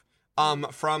impressive.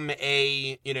 From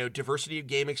a, diversity of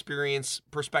game experience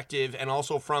perspective, and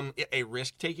also from a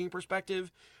risk-taking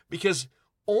perspective, because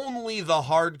only the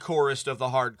hardcorest of the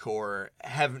hardcore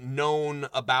have known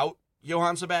about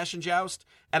Johann Sebastian Joust,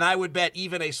 and I would bet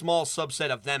even a small subset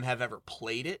of them have ever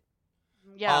played it.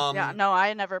 Yeah. No,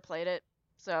 I never played it.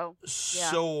 So,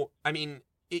 yeah. So, I mean,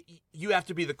 you have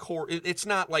to be the core. It's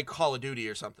not like Call of Duty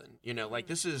or something, like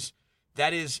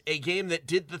that is a game that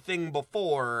did the thing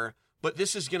before, but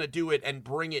this is going to do it and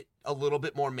bring it a little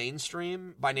bit more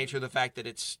mainstream by nature of the fact that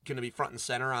it's going to be front and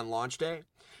center on launch day.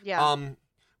 Yeah.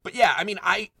 But yeah, I mean,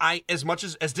 I as much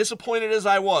as disappointed as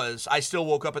I was, I still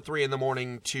woke up at 3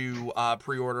 a.m. to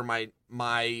pre-order my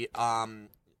NX,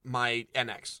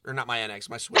 or not my NX,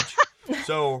 my Switch.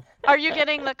 So, are you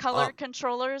getting the colored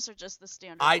controllers or just the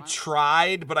standard I ones?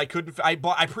 tried, but I couldn't. I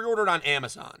pre-ordered on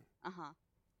Amazon. Uh-huh.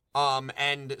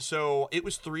 And so it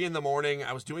was 3 a.m.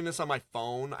 I was doing this on my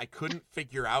phone. I couldn't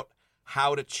figure out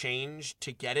how to change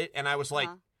to get it, and I was like,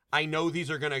 I know these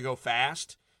are gonna go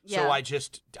fast, so I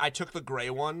took the gray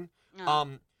one.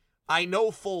 I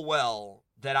know full well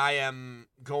that I am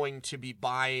going to be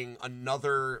buying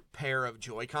another pair of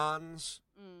Joy-Cons,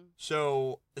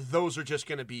 so those are just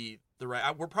gonna be the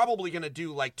right. We're probably gonna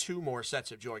do like 2 more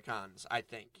sets of Joy-Cons, I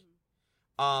think.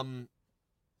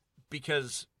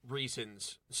 Because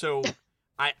reasons. So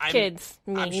I'm kids.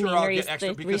 I'm sure I'll get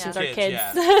extra because of kids.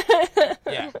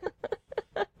 Yeah.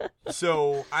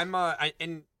 So I'm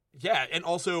and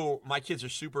also my kids are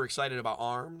super excited about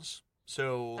ARMS.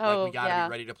 So like we gotta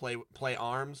be ready to play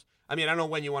ARMS. I mean, I don't know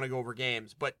when you want to go over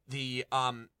games, but the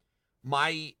that's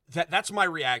my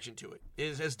reaction to it.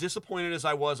 Is as disappointed as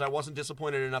I wasn't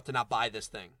disappointed enough to not buy this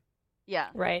thing. Yeah.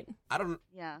 Right.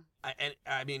 Yeah.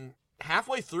 I mean,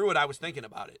 halfway through it, I was thinking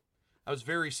about it. I was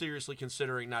very seriously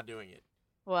considering not doing it.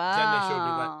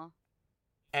 Wow.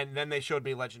 Then they showed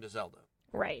me Legend of Zelda.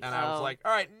 Right. And I was like,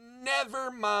 all right,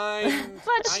 never mind.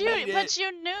 But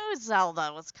you knew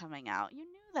Zelda was coming out. You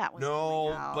knew that was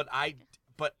coming out.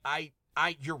 but I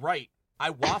you're right.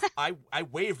 I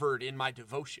wavered in my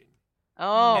devotion.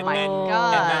 Oh my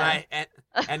god.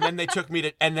 And then they took me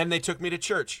to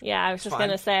church. Yeah, I was just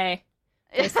going to say.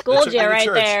 They schooled you right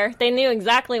there. They knew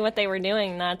exactly what they were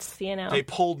doing. That's, They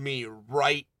pulled me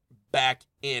right back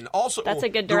in. Also, that's a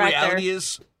good director. The reality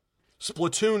is,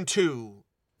 Splatoon 2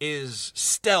 is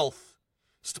stealth.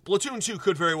 Splatoon 2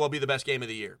 could very well be the best game of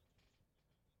the year.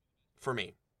 For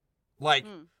me. Like,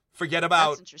 forget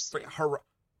about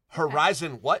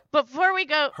Horizon what? Before we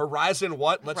go... Horizon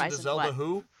what? Legend of Zelda what?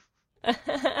 Who?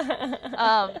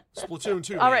 Splatoon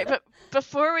 2. All right, but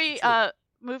before we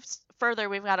move further,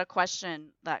 we've got a question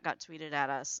that got tweeted at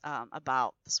us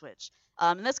about the Switch.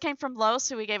 And this came from Los,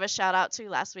 who we gave a shout out to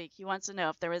last week. He wants to know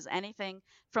if there was anything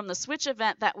from the Switch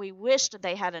event that we wished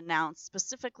they had announced,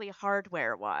 specifically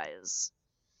hardware-wise.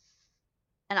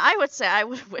 And I would say I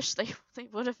would wish they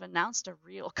would have announced a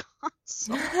real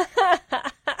console.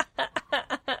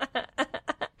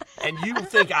 And you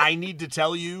think I need to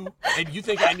tell you? And you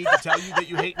think I need to tell you that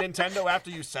you hate Nintendo after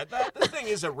you said that? This thing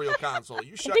is a real console.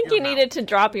 You shut I think your you mouth. needed to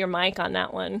drop your mic on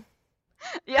that one.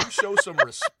 Yeah. You show some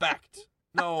respect.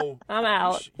 No. I'm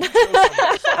out. You show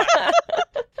some respect.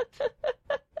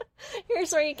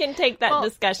 Here's where you can take that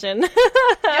discussion.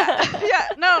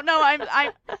 No, I'm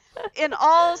in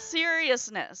all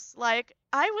seriousness, like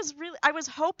I was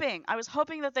hoping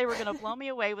that they were going to blow me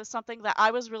away with something that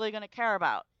I was really going to care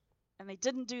about. And they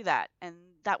didn't do that, and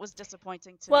that was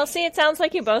disappointing to me. Well, see, it sounds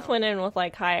like you both went in with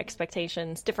like high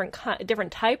expectations, different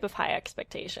type of high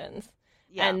expectations,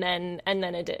 and then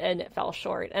it fell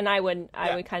short. And I would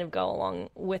kind of go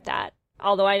along with that.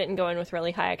 Although I didn't go in with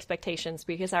really high expectations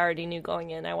because I already knew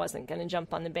going in I wasn't going to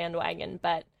jump on the bandwagon.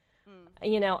 But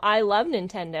I love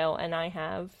Nintendo, and I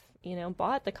have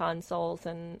bought the consoles,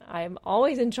 and I've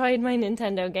always enjoyed my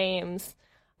Nintendo games.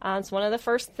 It's one of the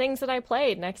first things that I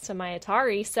played next to my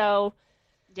Atari, so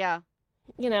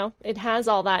it has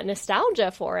all that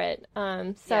nostalgia for it.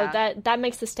 That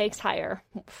makes the stakes higher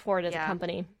for it as a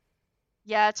company.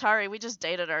 Yeah, Atari, we just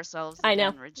dated ourselves. I know,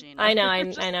 again, Regina. I know. I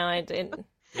did.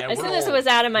 Yeah, as soon as it was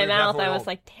out of my mouth, I was old.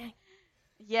 like, dang.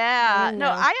 Yeah, no,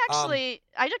 I actually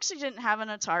didn't have an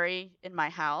Atari in my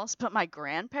house, but my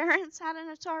grandparents had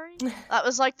an Atari. That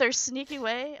was like their sneaky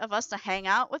way of us to hang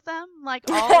out with them, like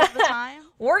all of the time.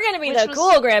 We're gonna be the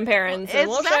cool grandparents, and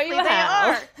we'll show you Exactly,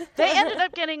 how. They ended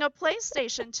up getting a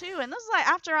PlayStation too, and this is like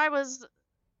after I was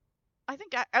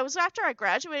after I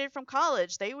graduated from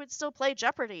college. They would still play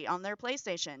Jeopardy on their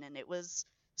PlayStation, and it was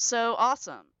so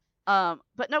awesome.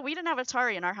 But no, we didn't have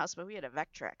Atari in our house, but we had a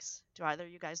Vectrex. Do either of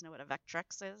you guys know what a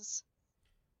Vectrex is?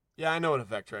 Yeah, I know what a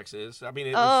Vectrex is. I mean,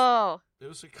 it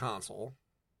was a console.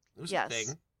 It was a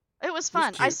thing. It was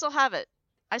fun. I cute. still have it.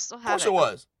 Of course it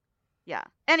was. Yeah. It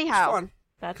was Anyhow. fun.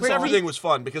 That's Because cool. everything was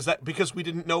fun because we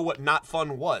didn't know what not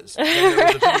fun was. And then there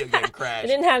was a video game crash. I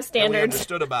didn't have And we standards.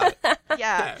 understood about it.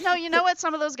 Yeah. No, you know what?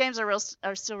 Some of those games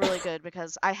are still really good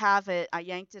because I have it. I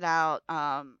yanked it out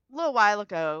a little while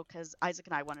ago because Isaac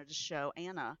and I wanted to show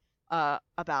Anna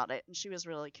about it, and she was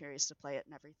really curious to play it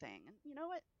and everything. And you know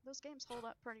what? Those games hold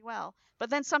up pretty well. But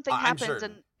then something I'm happened,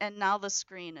 certain. and now the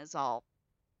screen is all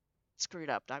screwed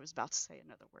up. I was about to say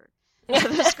another word.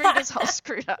 The screen is all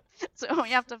screwed up, so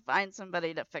we have to find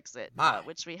somebody to fix it,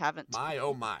 which we haven't. My,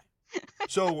 oh my.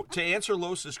 So, to answer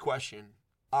Los's question,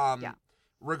 Yeah.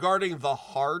 regarding the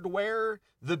hardware,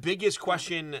 the biggest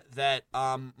question that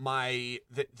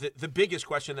the biggest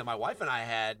question that my wife and I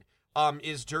had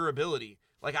is durability.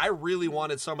 Like, I really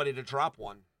wanted somebody to drop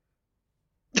one.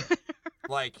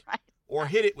 Like, Right. or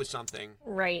hit it with something.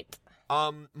 Right.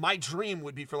 My dream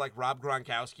would be for, like, Rob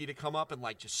Gronkowski to come up and,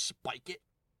 like, just spike it.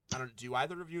 I don't know. Do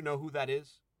either of you know who that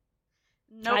is?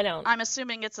 Nope. I don't. I'm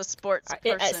assuming it's a sports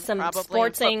person, Some probably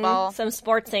sportsing, football.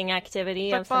 sportsing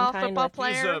activity of some kind. Football with-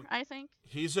 player, I think.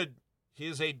 He is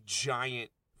a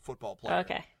giant football player.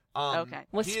 Okay. Okay.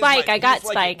 With he is Spike, I got he's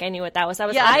like Spike. I knew what that was. That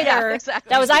was Yeah, either exactly.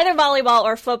 that was either volleyball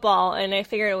or football, and I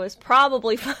figured it was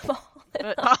probably football.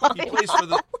 He plays for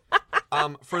the.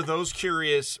 For those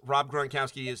curious, Rob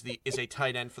Gronkowski is a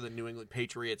tight end for the New England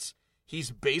Patriots.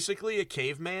 He's basically a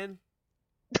caveman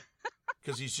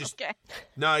because he's just Okay.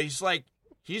 no.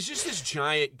 He's just this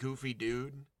giant goofy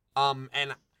dude.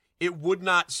 And it would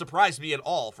not surprise me at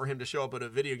all for him to show up at a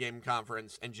video game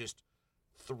conference and just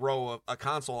throw a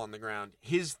console on the ground.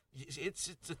 It's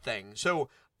a thing. So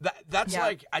that's Yeah.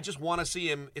 like, I just want to see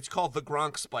him. It's called the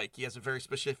Gronk spike. He has a very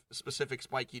specific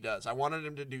spike he does. I wanted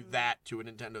him to do that to a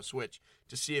Nintendo Switch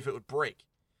to see if it would break.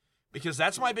 Because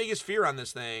that's my biggest fear on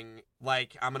this thing.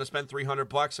 Like, I'm going to spend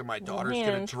 $300 and my daughter's going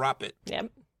Man. to drop it.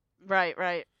 Yep.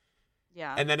 Right.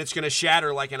 Yeah. And then it's going to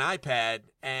shatter like an iPad.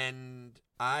 And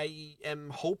I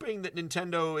am hoping that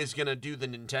Nintendo is going to do the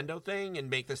Nintendo thing and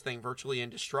make this thing virtually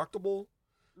indestructible.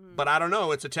 But I don't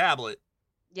know. It's a tablet.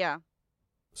 Yeah.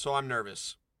 So I'm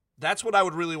nervous. That's what I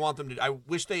would really want them to do. I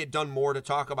wish they had done more to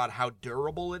talk about how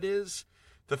durable it is.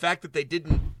 The fact that they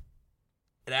didn't,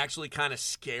 it actually kind of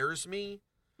scares me.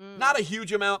 Not a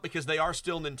huge amount because they are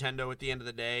still Nintendo at the end of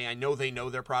the day. I know they know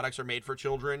their products are made for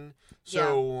children.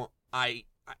 So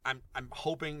I'm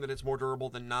hoping that it's more durable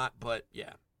than not, but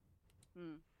yeah.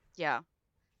 Yeah.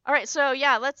 All right, so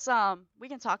yeah, let's we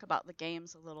can talk about the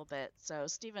games a little bit. So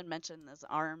Steven mentioned this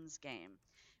ARMS game,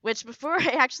 which before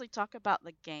I actually talk about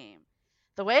the game,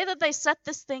 the way that they set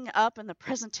this thing up in the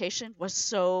presentation was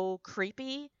so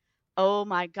creepy. Oh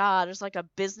my god, there's like a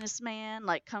businessman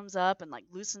like comes up and like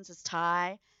loosens his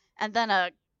tie, and then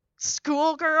a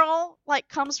schoolgirl like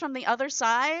comes from the other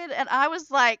side, and I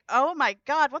was like, "Oh my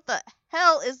god, what the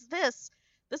hell is this?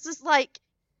 This is like,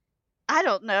 I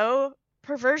don't know,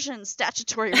 perversion,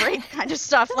 statutory rape kind of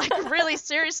stuff." Like, really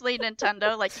seriously,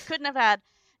 Nintendo, like, you couldn't have had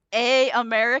a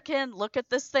American look at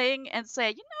this thing and say,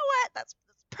 "You know what? That's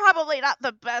probably not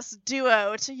the best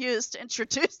duo to use to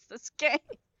introduce this game."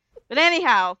 But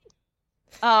anyhow,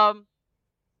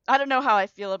 I don't know how I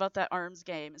feel about that ARMS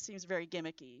game. It seems very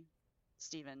gimmicky.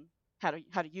 Steven, how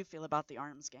do you feel about the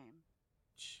ARMS game?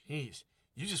 Jeez.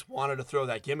 You just wanted to throw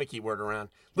that gimmicky word around.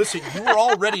 Listen, you were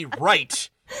already right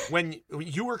when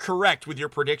you were correct with your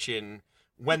prediction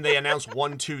when they announced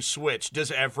 1-2 Switch.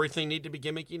 Does everything need to be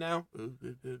gimmicky now?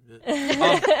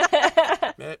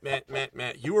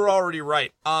 Matt, you were already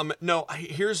right. No,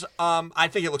 here's I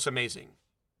think it looks amazing.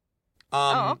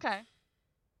 Oh, okay.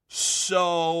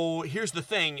 So here's the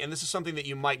thing, and this is something that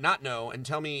you might not know, and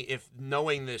tell me if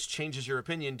knowing this changes your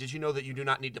opinion. Did you know that you do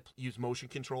not need to use motion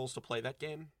controls to play that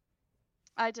game?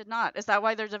 I did not. Is that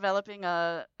why they're developing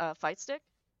a fight stick?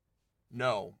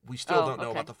 No, we still don't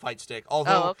know okay. about the fight stick.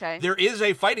 Although okay. there is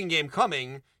a fighting game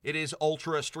coming. It is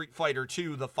Ultra Street Fighter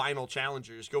 2, The Final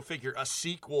Challengers. Go figure, a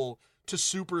sequel to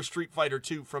Super Street Fighter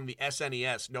 2 from the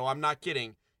SNES. No, I'm not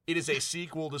kidding. It is a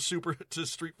sequel to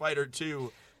Street Fighter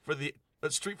 2 for the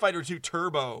Street Fighter 2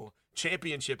 Turbo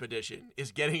Championship Edition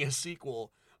is getting a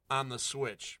sequel on the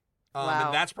Switch. Wow.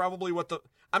 And that's probably what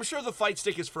I'm sure the fight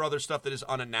stick is for other stuff that is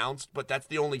unannounced, but that's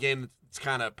the only game that's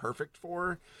kind of perfect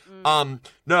for. No,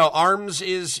 ARMS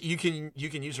is you can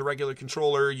use a regular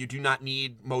controller. You do not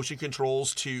need motion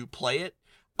controls to play it.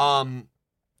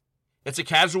 It's a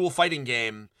casual fighting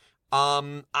game.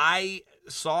 I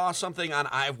saw something on.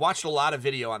 I've watched a lot of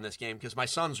video on this game because my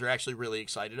sons are actually really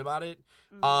excited about it.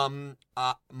 Mm-hmm.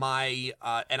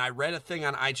 And I read a thing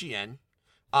on IGN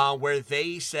where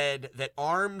they said that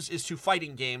ARMS is to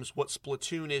fighting games what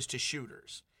Splatoon is to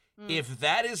shooters. If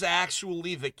that is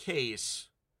actually the case,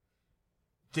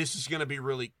 this is going to be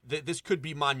really. This could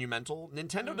be monumental.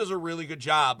 Nintendo does a really good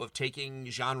job of taking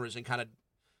genres and kind of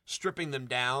stripping them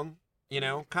down. You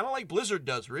know, kind of like Blizzard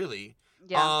does, really.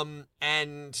 Yeah.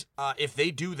 And if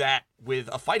they do that with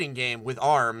a fighting game with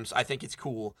ARMS, I think it's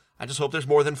cool. I just hope there's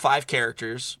more than 5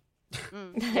 characters.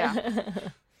 Yeah.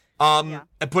 Yeah.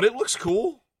 But it looks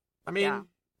cool. I mean,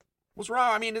 what's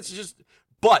wrong? I mean, it's just.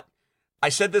 But I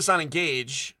said this on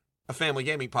Engage, a family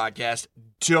gaming podcast.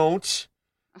 Don't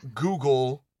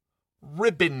Google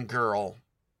Ribbon Girl.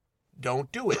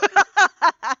 Don't do it.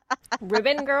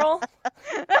 Ribbon Girl?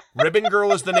 Ribbon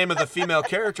Girl is the name of the female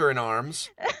character in ARMS.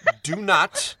 Do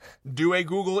not do a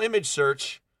Google image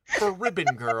search for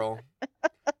Ribbon Girl.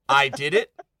 I did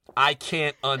it. I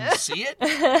can't unsee it.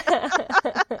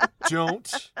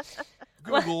 Don't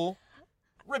Google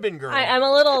Ribbon Girl. I'm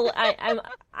a little.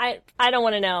 I don't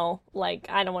want to know. Like,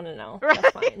 I don't want to know. That's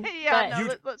fine. Yeah, But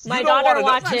no, let's- my You don't daughter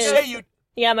wanna know. watches. You say you.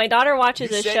 Yeah, my daughter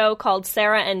watches You a say- show called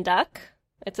Sarah and Duck.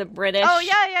 It's a British. Oh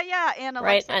yeah, and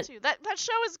Right, Alexa and- too. That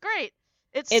show is great.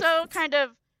 It's It's so kind of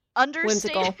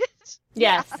understated. whimsical.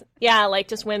 Yes. Yeah, like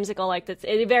just whimsical. Like it's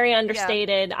very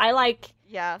understated. I like.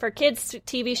 Yeah. For kids'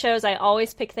 TV shows, I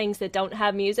always pick things that don't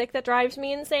have music that drives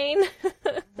me insane.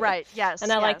 Right. Yes.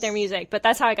 And I like their music, but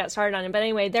that's how I got started on it. But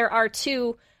anyway, there are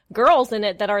 2 girls in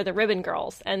it that are the Ribbon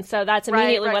Girls, and so that's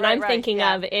immediately what I'm thinking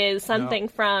yeah. of is something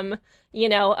from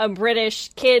a British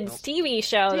kids TV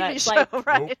show TV that's show, like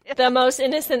right? the most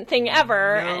innocent thing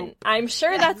ever, No. and I'm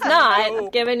sure that's not No.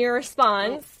 given your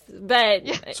response,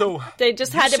 but So they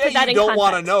just you had to say put that you in don't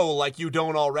want to context. know like you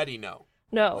don't already know.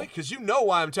 No, Because you know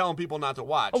why I'm telling people not to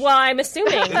watch. well, I'm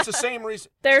assuming. It's the same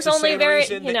reason. There's it's the only same very,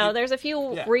 reason that there's a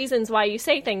few Yeah. reasons why you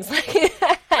say things like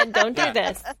that. Don't do Yeah.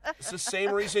 this. It's the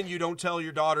same reason you don't tell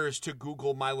your daughters to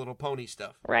Google My Little Pony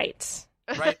stuff, Right.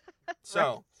 right?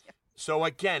 So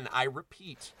again, I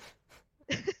repeat,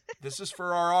 this is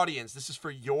for our audience. This is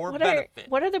for your benefit.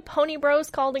 What are the Pony Bros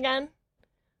called again?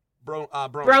 Bronies.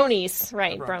 Bronies.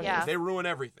 Right, bronies. Yeah. They ruin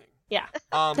everything. Yeah.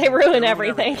 Um, They ruin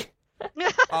everything.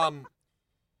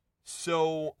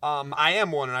 I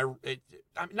am one, and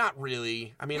I'm not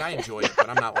really. I mean, I enjoy it, but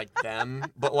I'm not like them.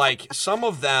 But like some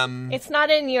of them, It's not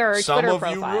in your Some Twitter of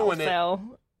you profile, ruin it. so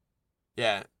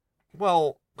yeah.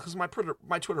 Well, because my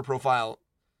Twitter profile,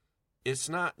 it's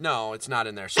not. No, it's not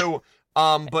in there. So,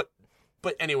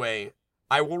 but anyway,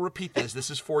 I will repeat this. This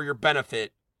is for your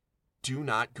benefit. Do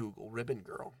not Google Ribbon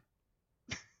Girl.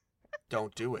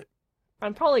 Don't do it.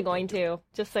 I'm probably going to,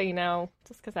 just so you know,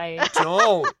 just because I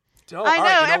Don't. I know, All right, you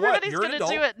know what? everybody's You're an gonna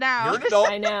adult. do it now. You're an adult.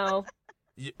 I know.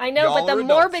 Y- I know, y'all but are the adults.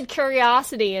 morbid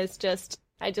curiosity is just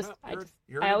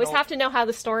You're I an always adult. have to know how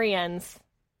the story ends.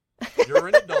 You're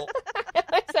an adult. I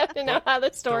always have to know how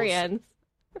the story Don't- ends.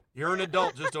 You're an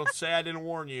adult. Just don't say I didn't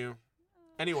warn you.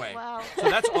 Anyway, Wow. so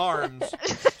that's ARMS.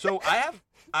 So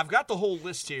I've got the whole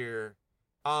list here.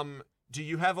 Do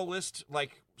you have a list?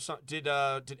 Like, did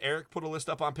Eric put a list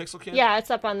up on Pixelkin? Yeah,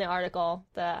 it's up on the article.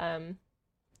 The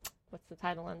what's the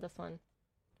title on this one?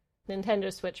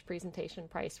 Nintendo Switch presentation,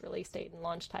 price, release date, and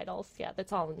launch titles. Yeah,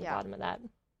 that's all in the Yeah. bottom of that.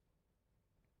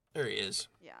 There he is.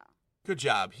 Yeah. Good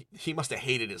job. He must have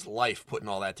hated his life putting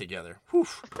all that together. Whew.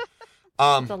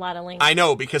 It's a lot of links. I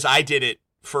know because I did it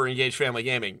for Engaged Family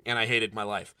Gaming and I hated my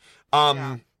life.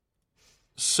 Yeah.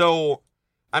 So,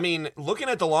 I mean, looking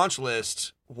at the launch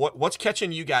list, what's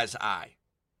catching you guys' eye?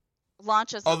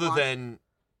 Launch as a Other launch, than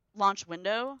launch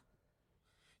window.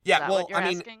 Is yeah, that well, what you're I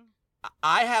mean, asking?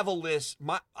 I have a list.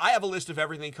 I have a list of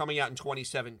everything coming out in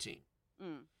 2017.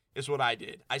 Mm. Is what I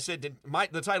did. I said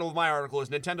the title of my article is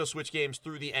Nintendo Switch games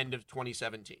through the end of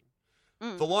 2017.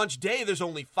 Mm. The launch day, there's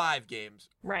only 5 games.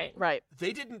 Right. Right.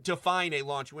 They didn't define a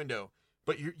launch window,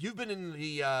 but you've been in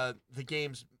the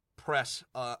games press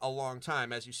a long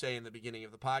time, as you say in the beginning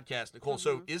of the podcast, Nicole.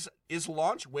 So is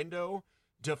launch window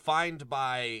defined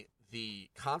by the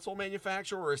console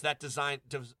manufacturer, or is that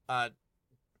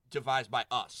devised by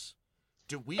us?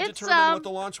 Do we It's, determine what the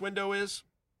launch window is?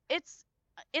 It's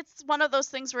one of those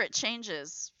things where it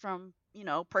changes from,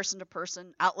 person to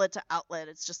person, outlet to outlet.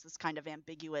 It's just this kind of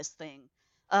ambiguous thing.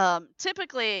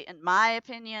 Typically, in my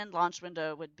opinion, launch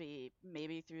window would be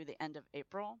maybe through the end of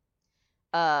April,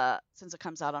 since it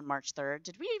comes out on March 3rd.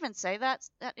 Did we even say that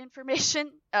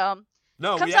information? No,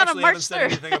 comes we out on actually March haven't said 3rd.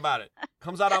 anything about it.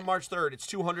 Comes out on March 3rd. It's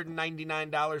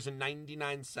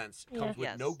 $299.99. It comes with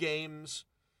Yes. no games.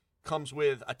 comes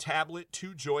with a tablet,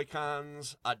 2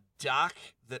 Joy-Cons, a dock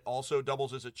that also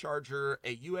doubles as a charger,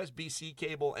 a USB-C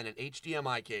cable, and an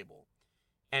HDMI cable,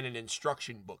 and an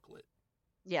instruction booklet.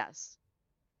 Yes.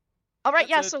 All right.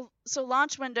 That's Yeah. So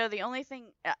launch window. The only thing,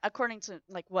 according to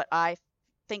like what I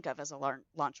think of as a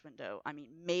launch window, I mean,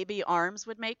 maybe ARMS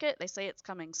would make it. They say it's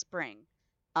coming spring.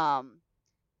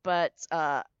 But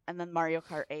and then Mario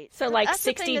Kart 8. So like That's the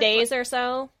 60 thing is, days or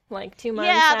so, like 2 months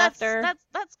yeah, after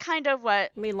that's kind of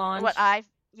what we launch. what I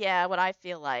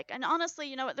feel like. And honestly,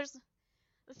 you know what?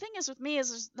 The thing is with me is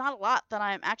there's not a lot that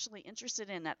I'm actually interested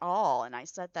in at all. And I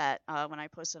said that when I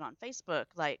posted on Facebook,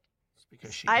 like It's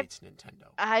because she I've- hates Nintendo.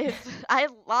 I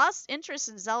lost interest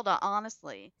in Zelda,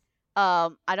 honestly. I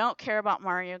don't care about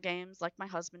Mario games like my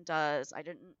husband does. I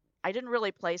didn't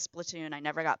really play Splatoon. I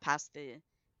never got past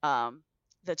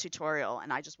the tutorial,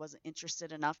 and I just wasn't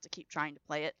interested enough to keep trying to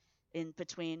play it in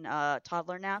between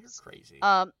toddler You're naps. crazy.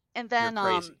 And then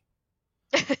You're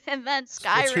crazy. and then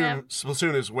Skyrim.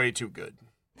 Splatoon is way too good.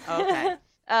 Okay.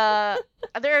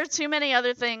 There are too many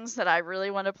other things that I really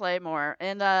want to play more,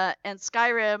 and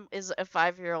Skyrim is a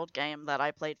 5-year-old game that I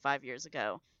played 5 years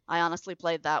ago. I honestly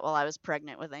played that while I was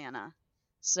pregnant with Anna.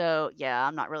 So yeah,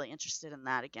 I'm not really interested in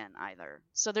that again either.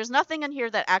 So there's nothing in here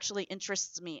that actually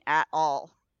interests me at all,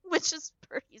 which is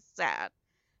pretty sad.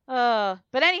 But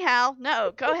anyhow,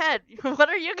 no, go ahead. What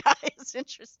are you guys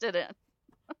interested in?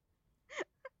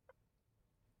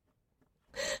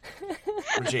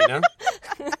 Regina,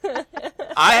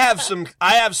 I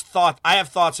have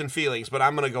thoughts and feelings, but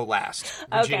I'm gonna go last.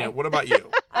 Regina, Okay. what about you?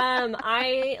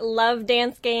 I love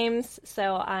dance games,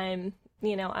 so I'm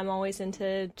always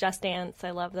into Just Dance.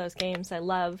 I love those games. I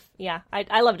love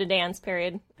to dance,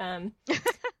 period.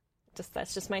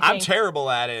 That's just my thing. I'm terrible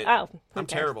at it. Oh, I'm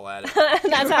terrible at it.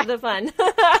 That's half the fun.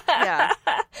 Yeah.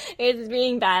 It's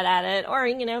being bad at it, or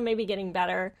maybe getting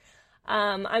better.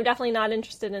 I'm definitely not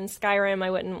interested in Skyrim. I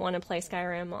wouldn't want to play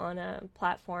Skyrim on a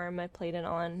platform. I played it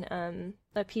on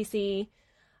a PC.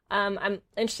 I'm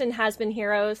interested in Has Been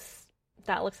Heroes.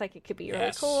 That looks like it could be really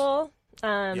Yes. cool. Yo,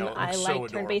 it I looks like so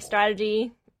turn-based adorable.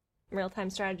 strategy, real-time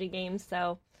strategy games,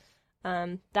 so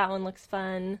that one looks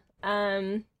fun.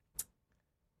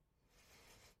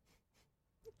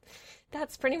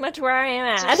 That's pretty much where I am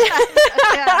at.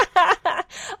 Yeah.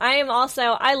 I am also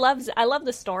I love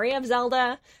the story of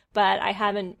Zelda, but I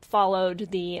haven't followed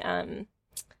the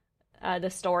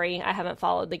story. I haven't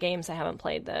followed the games. I haven't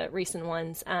played the recent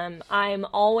ones. I'm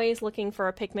always looking for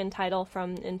a Pikmin title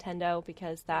from Nintendo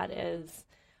because that is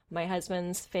my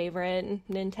husband's favorite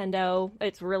Nintendo.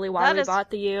 It's really why That we is-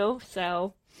 bought the U.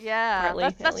 So Yeah, Partly,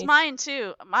 at that's least. mine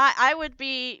too. I would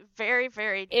be very,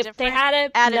 very if different they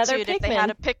had another attitude if they had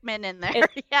a Pikmin, Pikmin in there.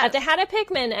 if Yes. they had a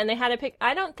Pikmin and they had a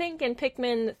I don't think in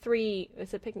Pikmin 3,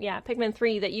 Pikmin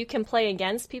 3 that you can play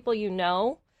against people you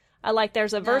know. Like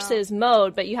there's a versus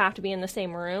mode, but you have to be in the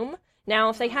same room. Now,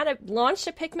 if they had launched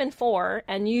a Pikmin 4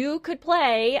 and you could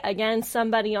play against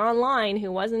somebody online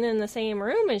who wasn't in the same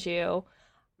room as you,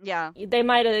 Yeah. they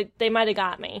might have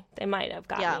got me. They might have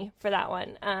got Yeah. me for that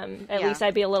one. At Yeah. least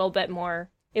I'd be a little bit more.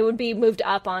 It would be moved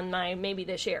up on my maybe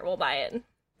this year we'll buy it.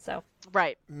 So.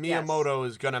 Right. Miyamoto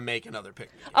is gonna make another Pikmin.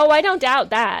 Oh, I don't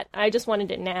doubt that. I just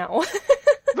wanted it now.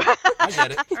 I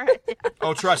get it. Right. Yeah.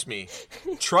 Oh, trust me.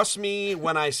 Trust me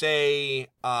when I say,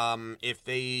 if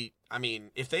they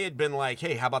had been like,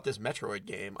 hey, how about this Metroid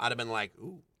game? I'd have been like,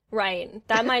 ooh. Right.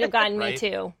 That might have gotten me Right?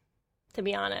 too, to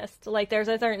be honest. Like there's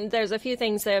a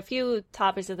few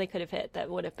topics that they could have hit that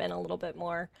would have been a little bit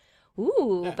more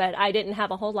ooh, Yeah. but I didn't have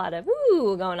a whole lot of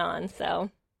ooh going on, so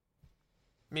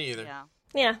Me either. Yeah.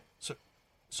 yeah.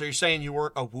 So you're saying you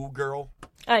weren't a woo girl?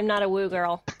 I'm not a woo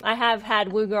girl. I have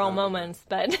had woo girl moments,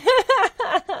 but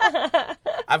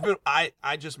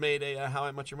I just made a How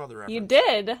I Met Your Mother reference. you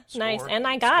did. Score. Nice. And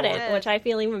I got Score. it, which I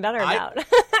feel even better about.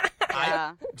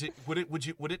 Yeah. Would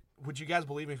you guys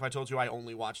believe me if I told you I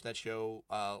only watched that show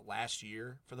last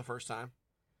year for the first time?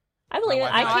 I believe it.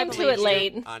 My wife I and came to it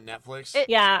late. on Netflix.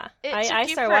 It- I took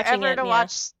you started watching forever it. to Yeah.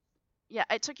 watch. Yeah,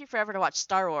 it took you forever to watch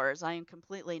Star Wars. I am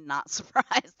completely not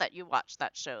surprised that you watched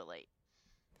that show late.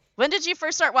 When did you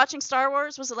first start watching Star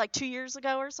Wars? Was it like 2 years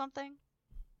ago or something?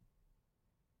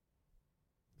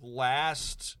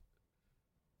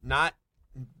 Not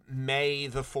May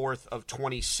the 4th of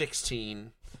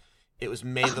 2016. It was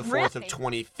May the 4th really? of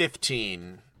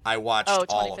 2015. I watched Oh,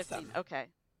 all of 2015. them. Okay.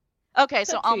 Okay,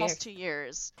 so So 2 almost 2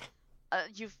 years.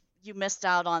 You missed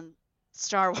out on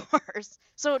Star Wars.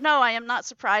 So no, I am not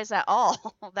surprised at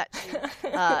all that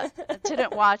you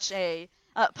didn't watch a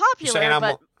popular saying I'm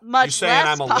but a- much you saying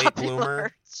less I'm a late popular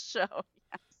bloomer? show.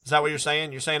 Is that what you're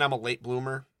saying? You're saying I'm a late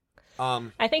bloomer?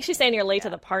 I think she's saying you're late to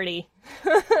the party.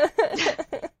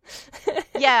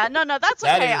 Yeah, no, that's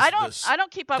That okay. is I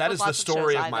don't keep up That with is the lots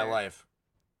story of shows of my either. life.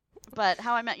 But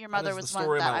How I Met Your Mother is the was story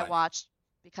one of that my I life. watched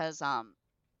because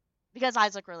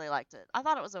Isaac really liked it. I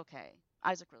thought it was okay.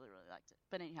 Isaac really liked it.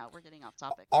 But anyhow, we're getting off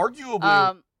topic.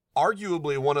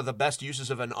 Arguably one of the best uses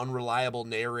of an unreliable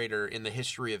narrator in the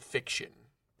history of fiction.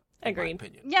 In my Agreed.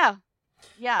 opinion.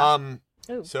 Yeah.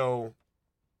 Ooh. So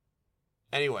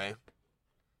Anyway,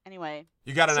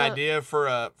 you got an So- idea for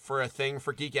a thing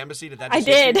for Geek Embassy? Did that I just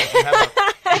hit did. you?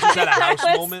 You just had a house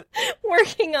I was moment?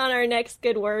 working on our next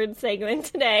good word segment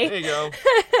today. There you go.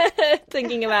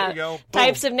 Thinking There about you go.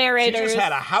 types Boom. of narrators. She just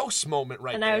had a house moment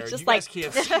right And there. I was just you guys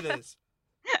like- can't see this.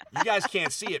 You guys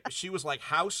can't see it, but she was like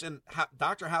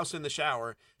Dr. House in the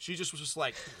shower. She just was just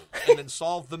like, and then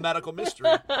solved the medical mystery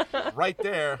right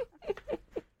there.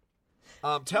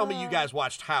 Tell me you guys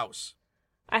watched House.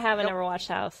 I haven't ever watched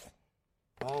House.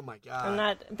 Oh my God. I'm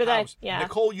not, but House. yeah.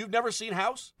 Nicole, you've never seen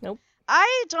House?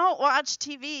 I don't watch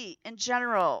TV in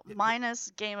general,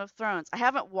 minus Game of Thrones. I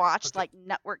haven't watched Okay.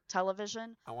 network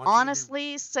television I want you to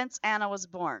honestly since Anna was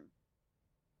born.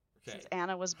 Okay. Since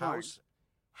Anna was born.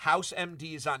 House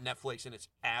MD is on Netflix, and it's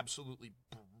absolutely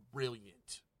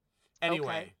brilliant. Anyway.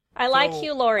 Okay. I like so,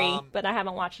 Hugh Laurie, but I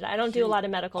haven't watched it. I don't do a Hugh- lot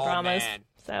of medical oh, dramas, man.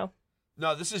 so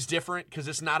No, this is different because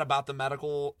it's not about the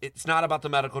medical. It's not about the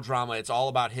medical drama. It's all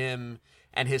about him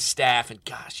and his staff. And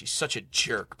gosh, he's such a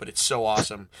jerk, but it's so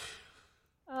awesome.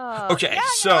 Okay, yeah,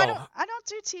 so- no, I don't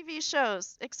do TV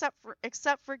shows except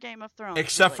for Game of Thrones.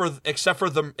 except really.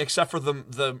 for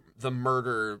the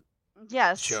murder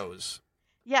yes, shows.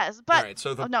 yes, but All right,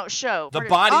 so no show. the Murder-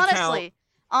 body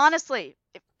honestly,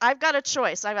 if I've got a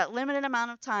choice. I've got limited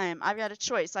amount of time. I've got a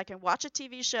choice. I can watch a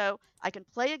TV show, I can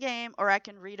play a game, or I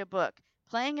can read a book.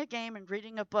 Playing a game and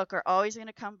reading a book are always going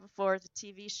to come before the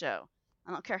TV show.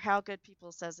 I don't care how good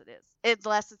people says it is,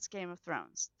 unless it's Game of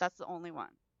Thrones. That's the only one.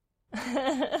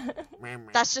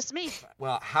 That's just me.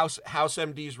 Well, House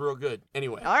MD is real good.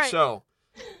 Anyway, All right. So,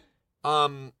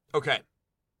 okay.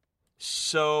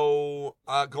 So,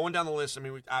 going down the list, I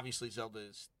mean, obviously Zelda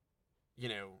is,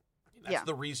 that's Yeah.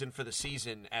 the reason for the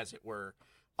season, as it were.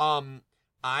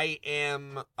 I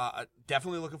am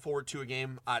definitely looking forward to a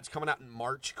game. It's coming out in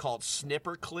March called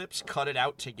Snipper Clips Cut It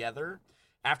Out Together.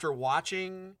 After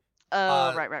watching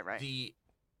Right.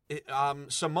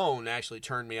 Simone actually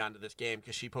turned me onto this game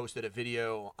because she posted a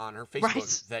video on her Facebook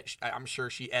Right. that I'm sure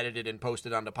she edited and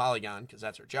posted onto Polygon because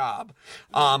that's her job.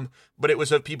 But it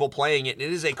was of people playing it, and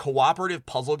it is a cooperative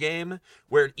puzzle game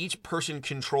where each person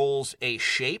controls a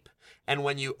shape, and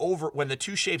when the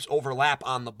two shapes overlap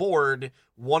on the board,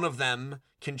 one of them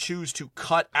can choose to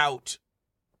cut out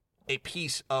a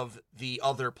piece of the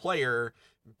other player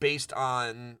based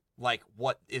on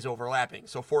what is overlapping.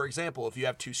 So for example, if you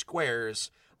have two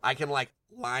squares, I can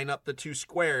line up the two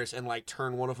squares and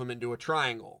turn one of them into a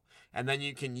triangle. And then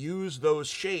you can use those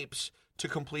shapes to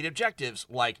complete objectives,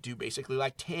 do basically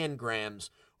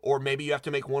tangrams, or maybe you have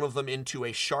to make one of them into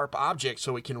a sharp object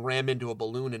so it can ram into a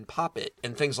balloon and pop it,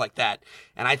 and things like that.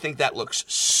 And I think that looks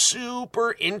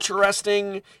super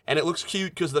interesting, and it looks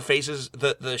cute because the faces,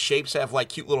 the shapes have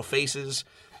cute little faces.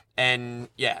 And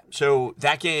yeah, so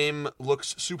that game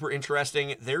looks super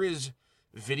interesting. There is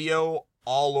video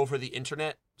all over the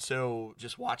internet, so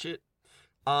just watch it.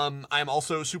 I'm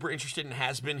also super interested in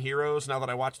Has Been Heroes now that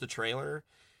I watched the trailer.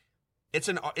 It's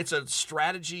a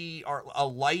strategy or a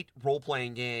light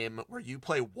role-playing game where you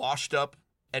play washed-up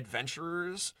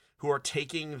adventurers who are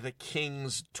taking the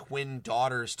king's twin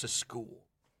daughters to school.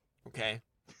 Okay?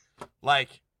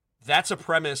 That's a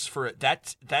premise for it.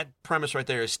 That premise right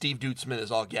there is Steve Dutzman is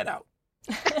all get out.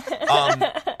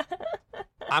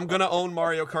 I'm going to own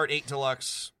Mario Kart 8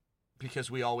 Deluxe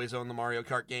because we always own the Mario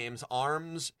Kart games.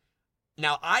 ARMS.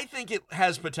 Now, I think it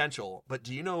has potential, but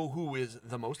do you know who is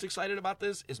the most excited about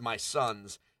this? Is my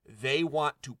sons. They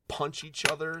want to punch each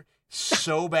other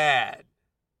so bad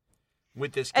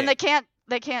with this game. And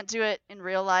they can't do it in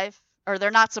real life, or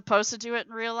they're not supposed to do it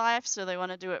in real life, so they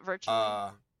want to do it virtually.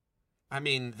 I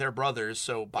mean, they're brothers,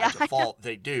 so by Yeah, I know. default,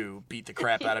 they do beat the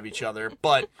crap out of each other.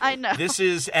 But I know. this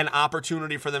is an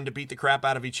opportunity for them to beat the crap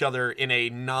out of each other in a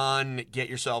non-get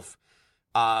yourself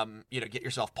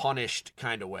punished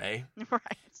kind of way.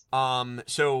 Right.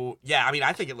 So yeah, I mean,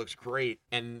 I think it looks great,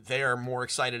 and they are more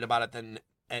excited about it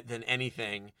than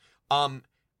anything.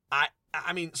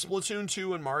 I mean, Splatoon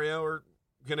 2 and Mario are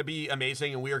gonna be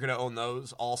amazing, and we are gonna own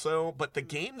those also. But the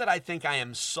game that I think I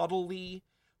am subtly,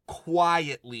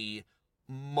 quietly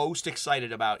most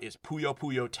excited about is Puyo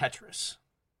Puyo Tetris.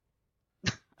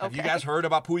 Have you Okay. guys heard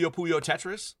about Puyo Puyo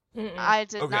Tetris? Mm-mm. I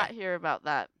did Okay. not hear about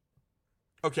that.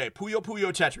 Okay, Puyo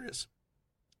Puyo Tetris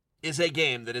is a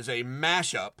game that is a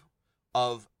mashup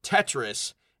of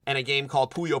Tetris and a game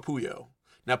called Puyo Puyo.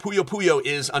 Now, Puyo Puyo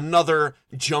is another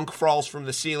junk falls from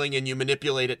the ceiling and you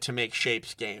manipulate it to make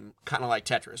shapes game, kind of like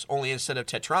Tetris. Only instead of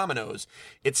tetrominoes,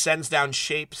 it sends down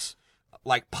shapes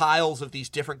like piles of these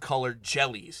different colored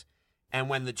jellies. And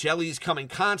when the jellies come in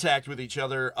contact with each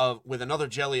other with another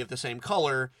jelly of the same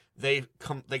color, they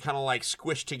kind of like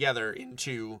squish together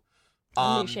into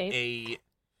a new shape.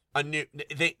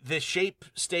 The shape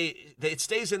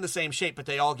stays in the same shape, but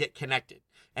they all get connected.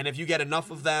 And if you get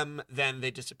enough of them, then they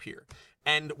disappear.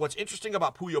 And what's interesting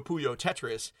about Puyo Puyo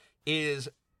Tetris is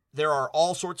there are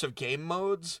all sorts of game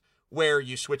modes where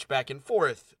you switch back and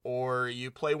forth, or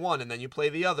you play one and then you play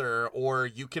the other, or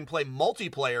you can play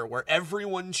multiplayer where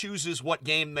everyone chooses what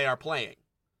game they are playing.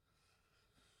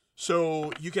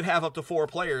 So you could have up to 4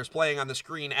 players playing on the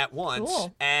screen at once,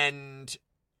 cool. And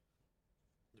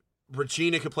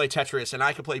Regina could play Tetris and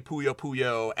I could play Puyo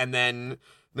Puyo, and then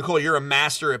Nicole, you're a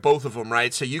master at both of them,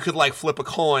 right? So you could like flip a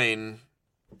coin,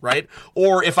 right?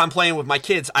 Or if I'm playing with my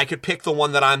kids, I could pick the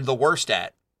one that I'm the worst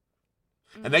at.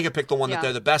 And they could pick the one that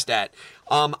they're the best at.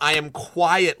 I am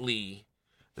quietly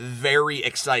very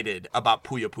excited about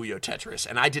Puyo Puyo Tetris.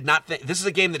 And I did not think... This is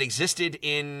a game that existed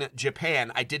in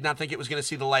Japan. I did not think it was going to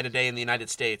see the light of day in the United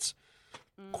States.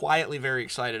 Quietly very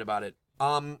excited about it.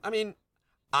 I mean,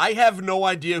 I have no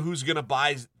idea who's going to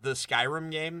buy the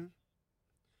Skyrim game.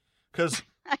 Because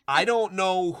I don't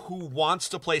know who wants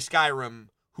to play Skyrim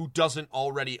who doesn't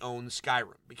already own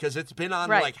Skyrim. Because it's been on,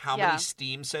 like, how many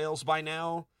Steam sales by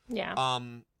now? Yeah.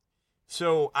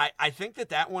 So I think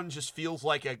that one just feels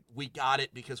like we got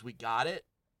it because we got it.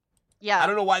 Yeah. I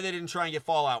don't know why they didn't try and get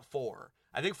Fallout 4.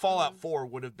 I think Fallout 4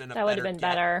 would have been that would have been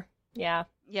better. Yeah.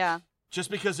 Yeah. Just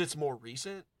because it's more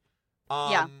recent.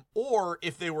 Yeah. Or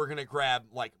if they were going to grab,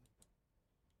 like,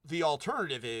 the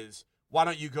alternative is, why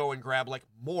don't you go and grab, like,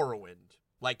 Morrowind?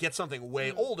 Like, get something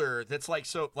way older that's, like,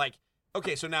 so, like,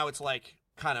 okay, so now it's, like,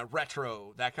 kind of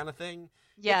retro, that kind of thing.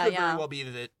 Yeah, it could very well be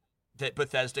that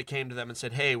Bethesda came to them and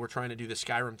said, hey, we're trying to do the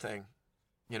Skyrim thing.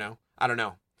 You know? I don't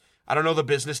know. I don't know the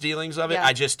business dealings of it.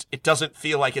 Yeah. It doesn't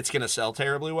feel like it's going to sell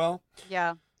terribly well.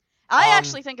 Yeah. I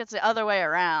actually think it's the other way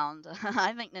around.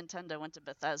 I think Nintendo went to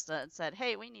Bethesda and said,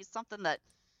 hey, we need something that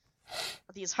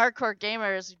these hardcore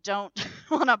gamers who don't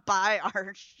want to buy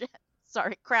our shit,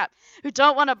 who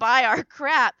don't want to buy our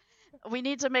crap, we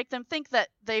need to make them think that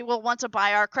they will want to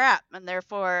buy our crap, and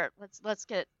therefore let's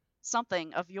get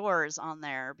something of yours on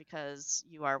there because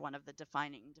you are one of the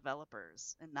defining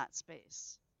developers in that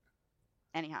space.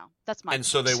 Anyhow, that's my. And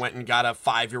so they went and got a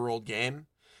 5-year-old game.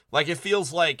 Like, it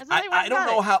feels like I don't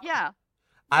know how. Yeah.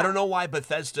 I don't know why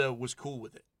Bethesda was cool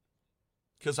with it.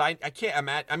 Because I can't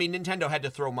imagine. I mean, Nintendo had to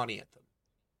throw money at them.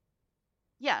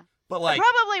 Yeah. But like, it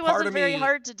probably wasn't very me,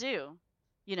 hard to do.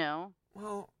 You know.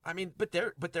 Well, I mean, but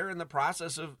they're in the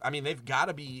process of. I mean, they've got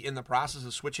to be in the process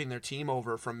of switching their team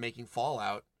over from making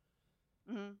Fallout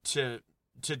to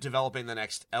developing the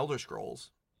next Elder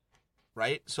Scrolls,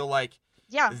 right? So like.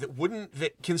 Yeah.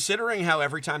 Considering how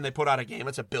every time they put out a game,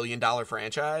 it's $1 billion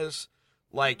franchise,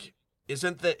 like,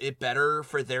 isn't it better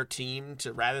for their team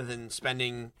to, rather than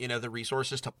spending, the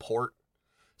resources to port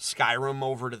Skyrim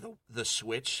over to the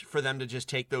Switch, for them to just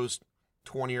take those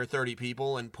 20 or 30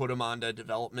 people and put them onto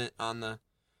development on the,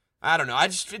 I don't know.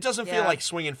 It doesn't feel like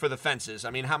swinging for the fences. I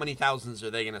mean, how many thousands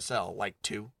are they going to sell? Like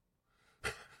 2?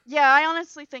 Yeah, I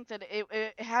honestly think that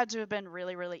it had to have been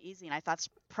really, really easy, and I thought that's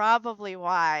probably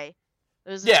why. It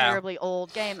was a terribly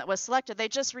old game that was selected. They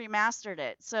just remastered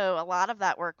it. So a lot of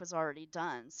that work was already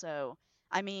done. So,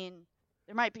 I mean,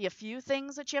 there might be a few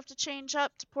things that you have to change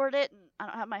up to port it. And I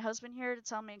don't have my husband here to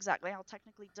tell me exactly how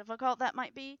technically difficult that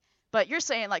might be. But you're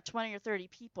saying like 20 or 30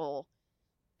 people.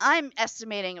 I'm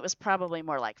estimating it was probably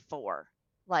more like 4.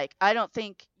 Like, I don't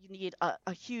think you need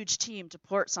a huge team to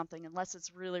port something unless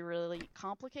it's really, really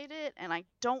complicated. And I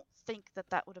don't think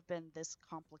that would have been this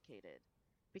complicated.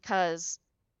 Because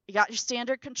you got your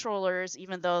standard controllers,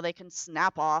 even though they can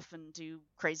snap off and do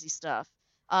crazy stuff.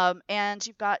 And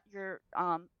you've got your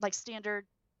like standard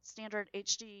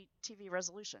HD TV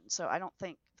resolution. So I don't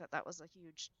think that was a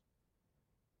huge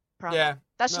problem. Yeah,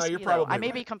 that's just you're me, probably though. I may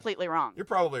right. be completely wrong. You're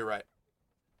probably right.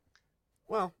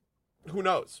 Well, who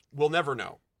knows? We'll never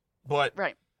know. But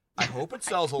right. I hope it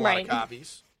sells a lot of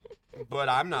copies. But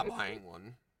I'm not buying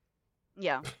one.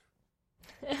 Yeah.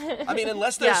 I mean,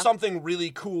 unless there's something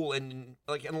really cool, and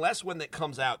like, unless when it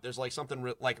comes out, there's like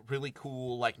something like really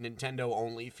cool, like Nintendo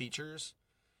only features,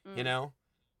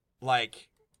 like,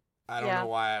 I don't know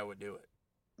why I would do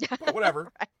it, but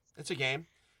whatever. Right. It's a game.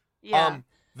 Yeah.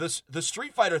 The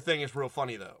Street Fighter thing is real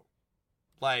funny though.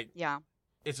 Like,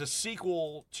 it's a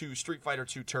sequel to Street Fighter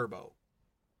 2 Turbo,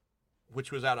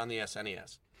 which was out on the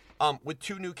SNES, with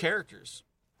 2 new characters.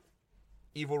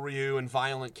 Evil Ryu and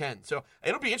Violent Ken. So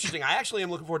it'll be interesting. I actually am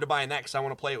looking forward to buying that because I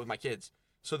want to play it with my kids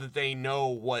so that they know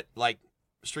what like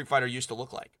Street Fighter used to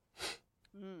look like.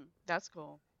 That's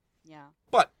cool. Yeah.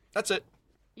 But that's it.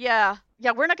 Yeah.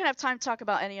 Yeah, we're not going to have time to talk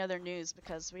about any other news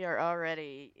because we are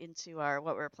already into our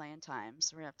what we're playing time.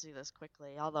 So we're going to have to do this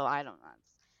quickly. Although I don't know.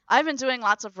 I've been doing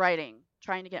lots of writing,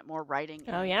 trying to get more writing.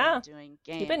 Oh, yeah. Doing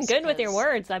games. You've been good with your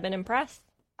words. I've been impressed.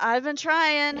 I've been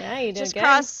trying. Yeah, you did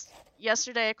good.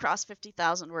 Yesterday I crossed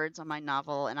 50,000 words on my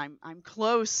novel, and I'm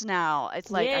close now.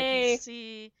 It's like Yay. I can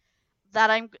see that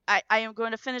I am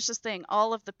going to finish this thing.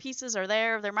 All of the pieces are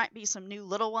there. There might be some new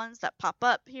little ones that pop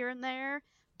up here and there,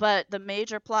 but the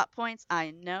major plot points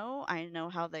I know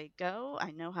how they go.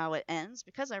 I know how it ends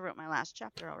because I wrote my last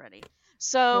chapter already.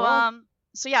 So Cool.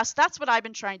 so that's what I've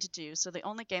been trying to do. So the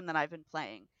only game that I've been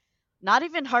playing, not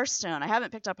even Hearthstone. I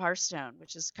haven't picked up Hearthstone,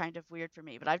 which is kind of weird for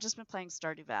me, but I've just been playing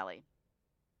Stardew Valley.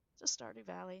 Just Stardew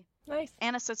Valley. Nice.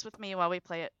 Anna sits with me while we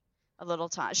play it a little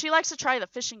time. She likes to try the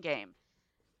fishing game,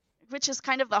 which is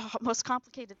kind of the most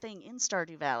complicated thing in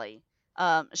Stardew Valley.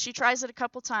 She tries it a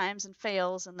couple times and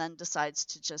fails, and then decides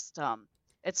to just.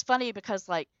 It's funny because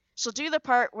like she'll do the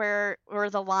part where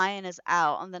the line is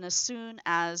out, and then as soon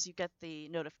as you get the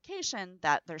notification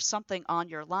that there's something on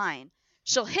your line,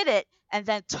 she'll hit it and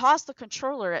then toss the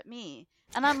controller at me,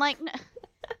 and I'm like.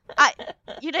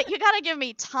 You gotta give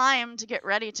me time to get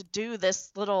ready to do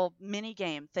this little mini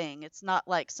game thing. It's not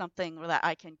like something that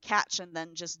I can catch and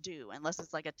then just do, unless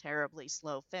it's like a terribly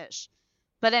slow fish.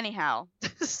 But anyhow,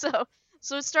 so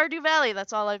it's Stardew Valley.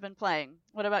 That's all I've been playing.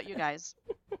 What about you guys?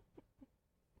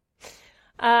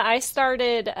 I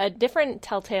started a different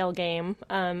Telltale game.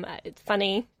 It's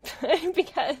funny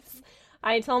because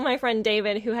I told my friend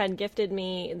David, who had gifted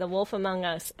me The Wolf Among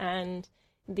Us and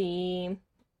the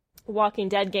Walking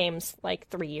Dead games like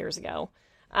 3 years ago,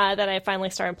 that I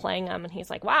finally started playing them, and he's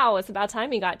like, wow, it's about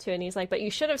time you got to it. And he's like, but you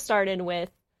should have started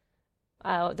with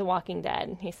The Walking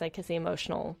Dead. He said, because the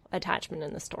emotional attachment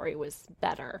in the story was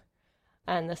better,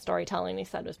 and the storytelling, he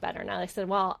said, was better. Now I said,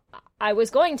 well, I was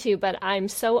going to, but I'm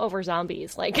so over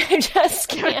zombies, like I just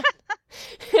can't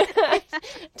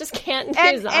just can't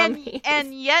do zombies.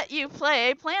 And yet you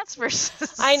play Plants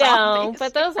vs. I know, Zombies.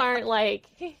 but those aren't like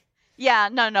Yeah,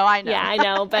 no, I know. Yeah, I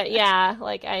know, but yeah,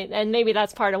 like and maybe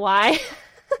that's part of why.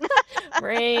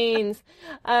 Brains.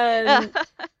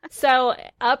 So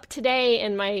up today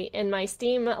in my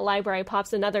Steam library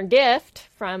pops another gift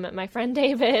from my friend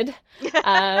David,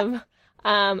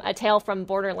 A Tale from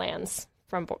Borderlands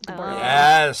Borderlands.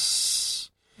 Yes.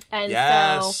 And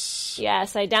yes. so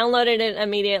yes, I downloaded it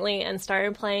immediately and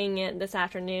started playing it this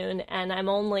afternoon, and I'm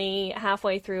only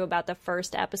halfway through about the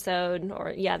first episode,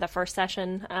 or the first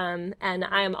session, and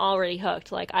I'm already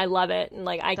hooked. Like, I love it, and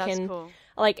like That's cool.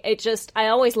 Like, it just, I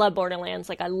always love Borderlands.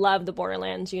 Like, I love the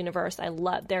Borderlands universe.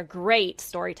 They're great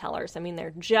storytellers. I mean,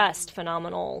 they're just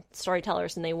phenomenal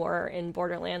storytellers, and they were in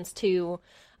Borderlands 2,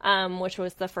 which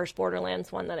was the first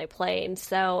Borderlands one that I played.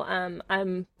 So,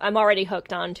 I'm already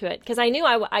hooked onto it. Because I knew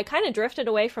I kind of drifted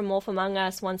away from Wolf Among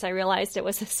Us once I realized it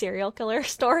was a serial killer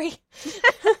story.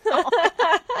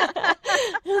 I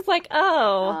was like,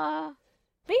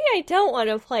 maybe I don't want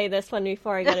to play this one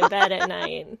before I go to bed at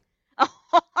night.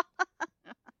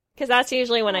 Because that's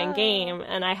usually when I game,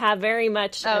 and I have very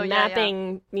much a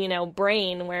mapping,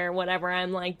 brain where whatever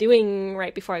I'm like doing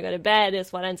right before I go to bed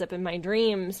is what ends up in my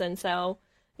dreams, and so,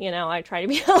 I try to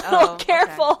be a little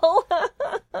careful.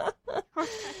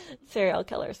 Serial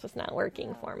killers was not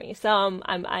working for me, so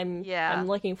I'm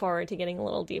looking forward to getting a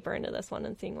little deeper into this one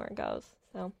and seeing where it goes.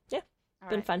 So yeah,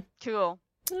 been fun. Cool.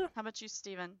 Yeah. How about you,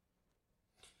 Steven?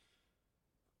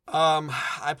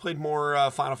 I played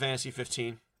more Final Fantasy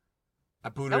 15. I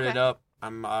booted it up.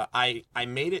 I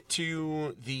made it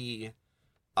to the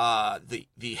I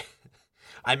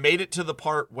made it to the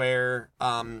part where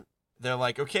they're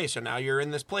like, okay, so now you're in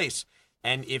this place,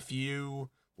 and if you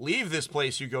leave this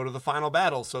place, you go to the final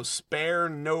battle, so spare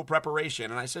no preparation.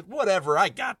 And I said, whatever, I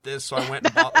got this. So I went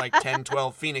and bought like 10,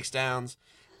 12 Phoenix Downs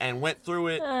and went through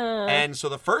it. And so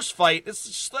the first fight, it's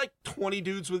just like 20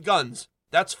 dudes with guns.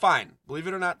 That's fine. Believe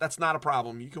it or not, that's not a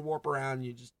problem. You can warp around,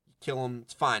 you just kill them,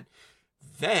 it's fine.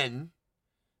 Then,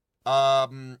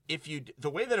 the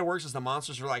way that it works is the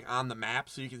monsters are like on the map,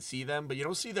 so you can see them, but you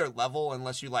don't see their level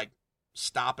unless you like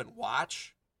stop and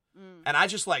watch. And I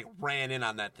just like ran in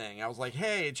on that thing. I was like,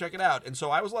 "Hey, check it out!" And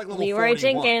so I was like level Leroy 41.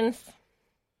 Jenkins.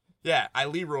 Yeah, I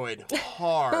Leroy'd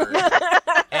hard,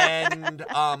 and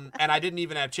I didn't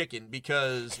even have chicken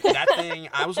because that thing.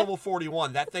 I was level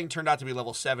 41. That thing turned out to be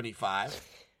level 75.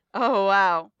 Oh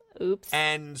wow. Oops.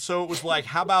 And so it was like,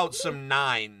 how about some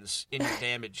 9s in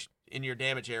your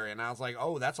damage area? And I was like,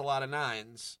 oh, that's a lot of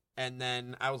 9s. And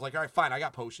then I was like, all right, fine, I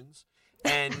got potions.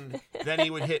 And then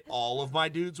he would hit all of my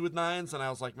dudes with 9s, and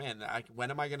I was like, man, when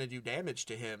am I going to do damage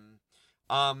to him?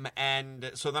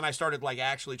 And so then I started like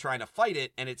actually trying to fight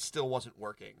it, and it still wasn't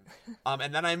working.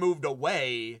 And then I moved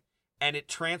away, and it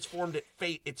transformed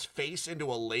its face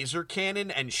into a laser cannon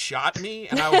and shot me,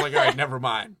 and I was like, all right, never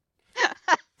mind.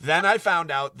 Then I found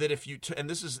out that if you, and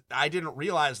this is, I didn't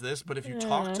realize this, but if you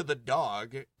talk to the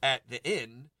dog at the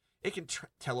inn, it can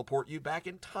teleport you back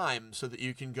in time so that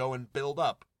you can go and build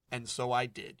up. And so I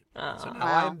did. So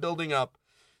now I'm building up.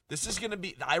 This is going to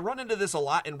be, I run into this a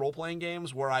lot in role-playing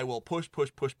games where I will push,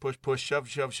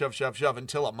 shove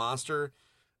until a monster,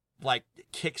 like,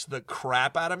 kicks the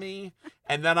crap out of me.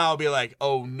 And then I'll be like,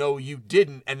 oh, no, you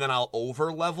didn't. And then I'll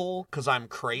over-level because I'm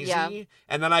crazy. Yeah.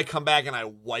 And then I come back and I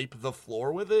wipe the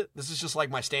floor with it. This is just like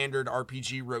my standard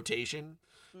RPG rotation.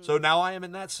 So now I am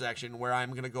in that section where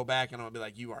I'm going to go back and I'll be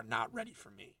like, you are not ready for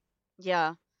me.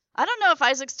 Yeah. I don't know if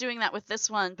Isaac's doing that with this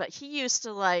one, but he used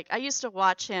to I used to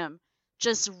watch him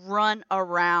just run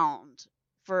around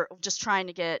for just trying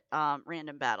to get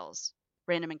random battles,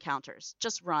 random encounters.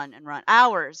 Just run and run.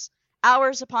 Hours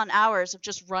upon hours of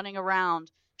just running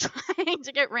around trying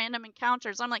to get random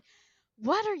encounters. I'm like,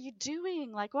 what are you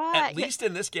doing? Like, what? At least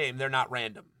in this game, they're not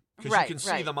random. Because you can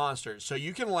see the monsters. So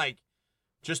you can, like,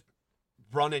 just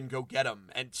run and go get them.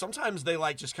 And sometimes they,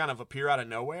 like, just kind of appear out of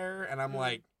nowhere. And I'm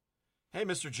like, hey,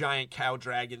 Mr. Giant Cow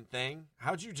Dragon thing,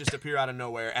 how'd you just appear out of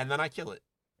nowhere? And then I kill it.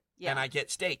 Yeah. And I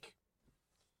get steak.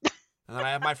 And then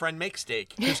I have my friend make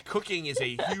steak. Because cooking is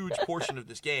a huge portion of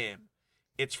this game.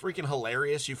 It's freaking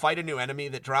hilarious. You fight a new enemy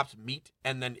that drops meat,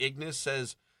 and then Ignis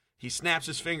says, he snaps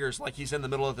his fingers like he's in the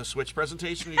middle of the Switch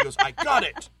presentation. And he goes, I got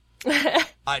it.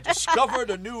 I discovered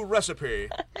a new recipe.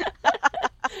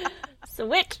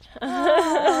 Switch.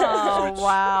 Oh,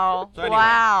 wow. So anyway,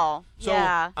 wow. So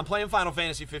yeah. I'm playing Final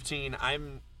Fantasy 15.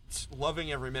 I'm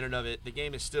loving every minute of it. The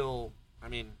game is still, I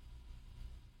mean,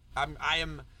 I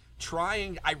am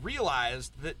trying. I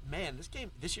realized that, man,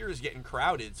 this year is getting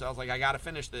crowded. So I was like, I got to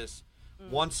finish this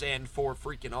once and for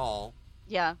freaking all.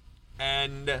 Yeah.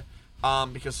 And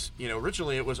because,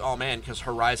 originally it was, oh man, because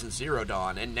Horizon Zero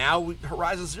Dawn. And now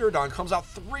Horizon Zero Dawn comes out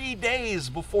 3 days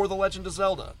before The Legend of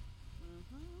Zelda.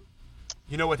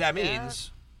 You know what that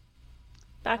means?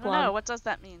 Backlog. I don't know. What does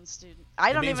that mean, student?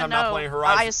 I don't even know. Not playing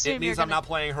Horizon. I assume it means I'm not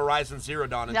playing Horizon Zero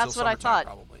Dawn until That's what I summertime, thought.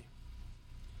 probably.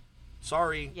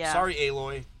 Sorry. Yeah. Sorry,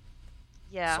 Aloy.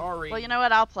 Yeah. Sorry. Well, you know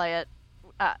what? I'll play it.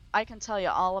 I can tell you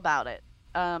all about it.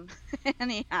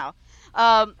 Anyhow.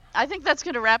 I think that's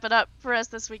going to wrap it up for us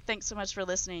this week. Thanks so much for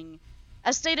listening.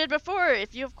 As stated before,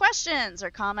 if you have questions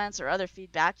or comments or other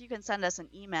feedback, you can send us an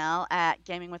email at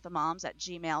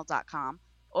gamingwiththemoms@gmail.com.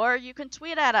 Or you can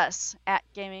tweet at us at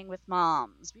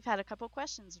gamingwithmoms. We've had a couple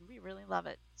questions and we really love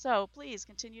it. So please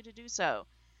continue to do so.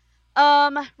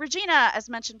 Regina, as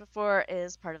mentioned before,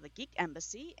 is part of the Geek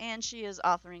Embassy, and she is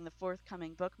authoring the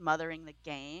forthcoming book, Mothering the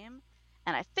Game.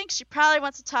 And I think she probably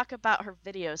wants to talk about her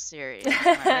video series. Am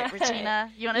I right,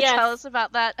 Regina? You want to tell us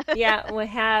about that? Yeah, we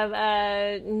have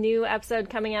a new episode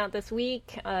coming out this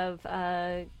week of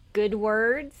Good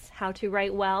Words, How to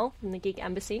Write Well from the Geek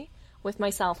Embassy with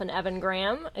myself and Evan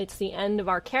Graham. It's the end of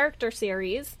our character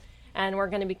series, and we're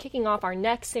going to be kicking off our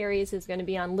next series is going to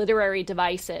be on literary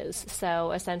devices.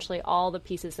 So essentially all the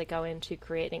pieces that go into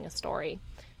creating a story.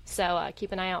 So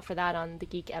keep an eye out for that on the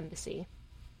Geek Embassy.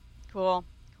 Cool.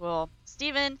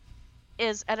 Steven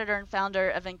is editor and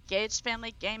founder of Engaged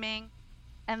Family Gaming,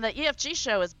 and the EFG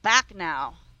show is back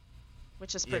now,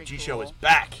 which is pretty cool. EFG show is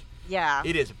back. Yeah.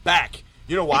 It is back.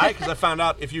 You know why? Because I found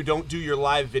out if you don't do your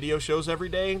live video shows every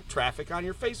day, traffic on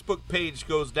your Facebook page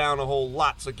goes down a whole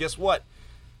lot. So guess what?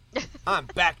 I'm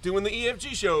back doing the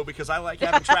EFG show because I like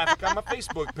having traffic on my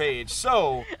Facebook page.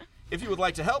 So if you would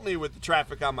like to help me with the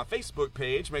traffic on my Facebook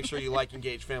page, make sure you like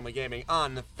Engaged Family Gaming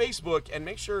on Facebook, and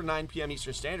make sure 9 p.m.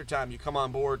 Eastern Standard Time you come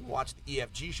on board and watch the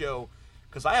EFG show,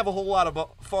 because I have a whole lot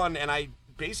of fun, and I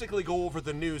basically go over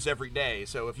the news every day.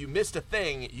 So if you missed a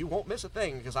thing, you won't miss a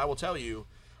thing, because I will tell you.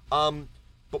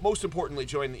 But most importantly,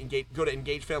 go to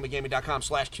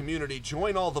engagefamilygaming.com/community.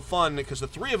 Join all the fun, because the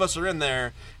three of us are in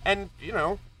there, and we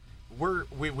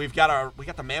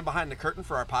got the man behind the curtain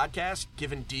for our podcast,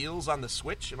 giving deals on the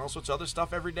Switch and all sorts of other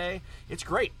stuff every day. It's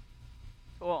great.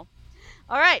 Cool.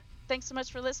 All right. Thanks so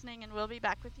much for listening, and we'll be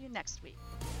back with you next week.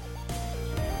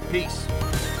 Peace.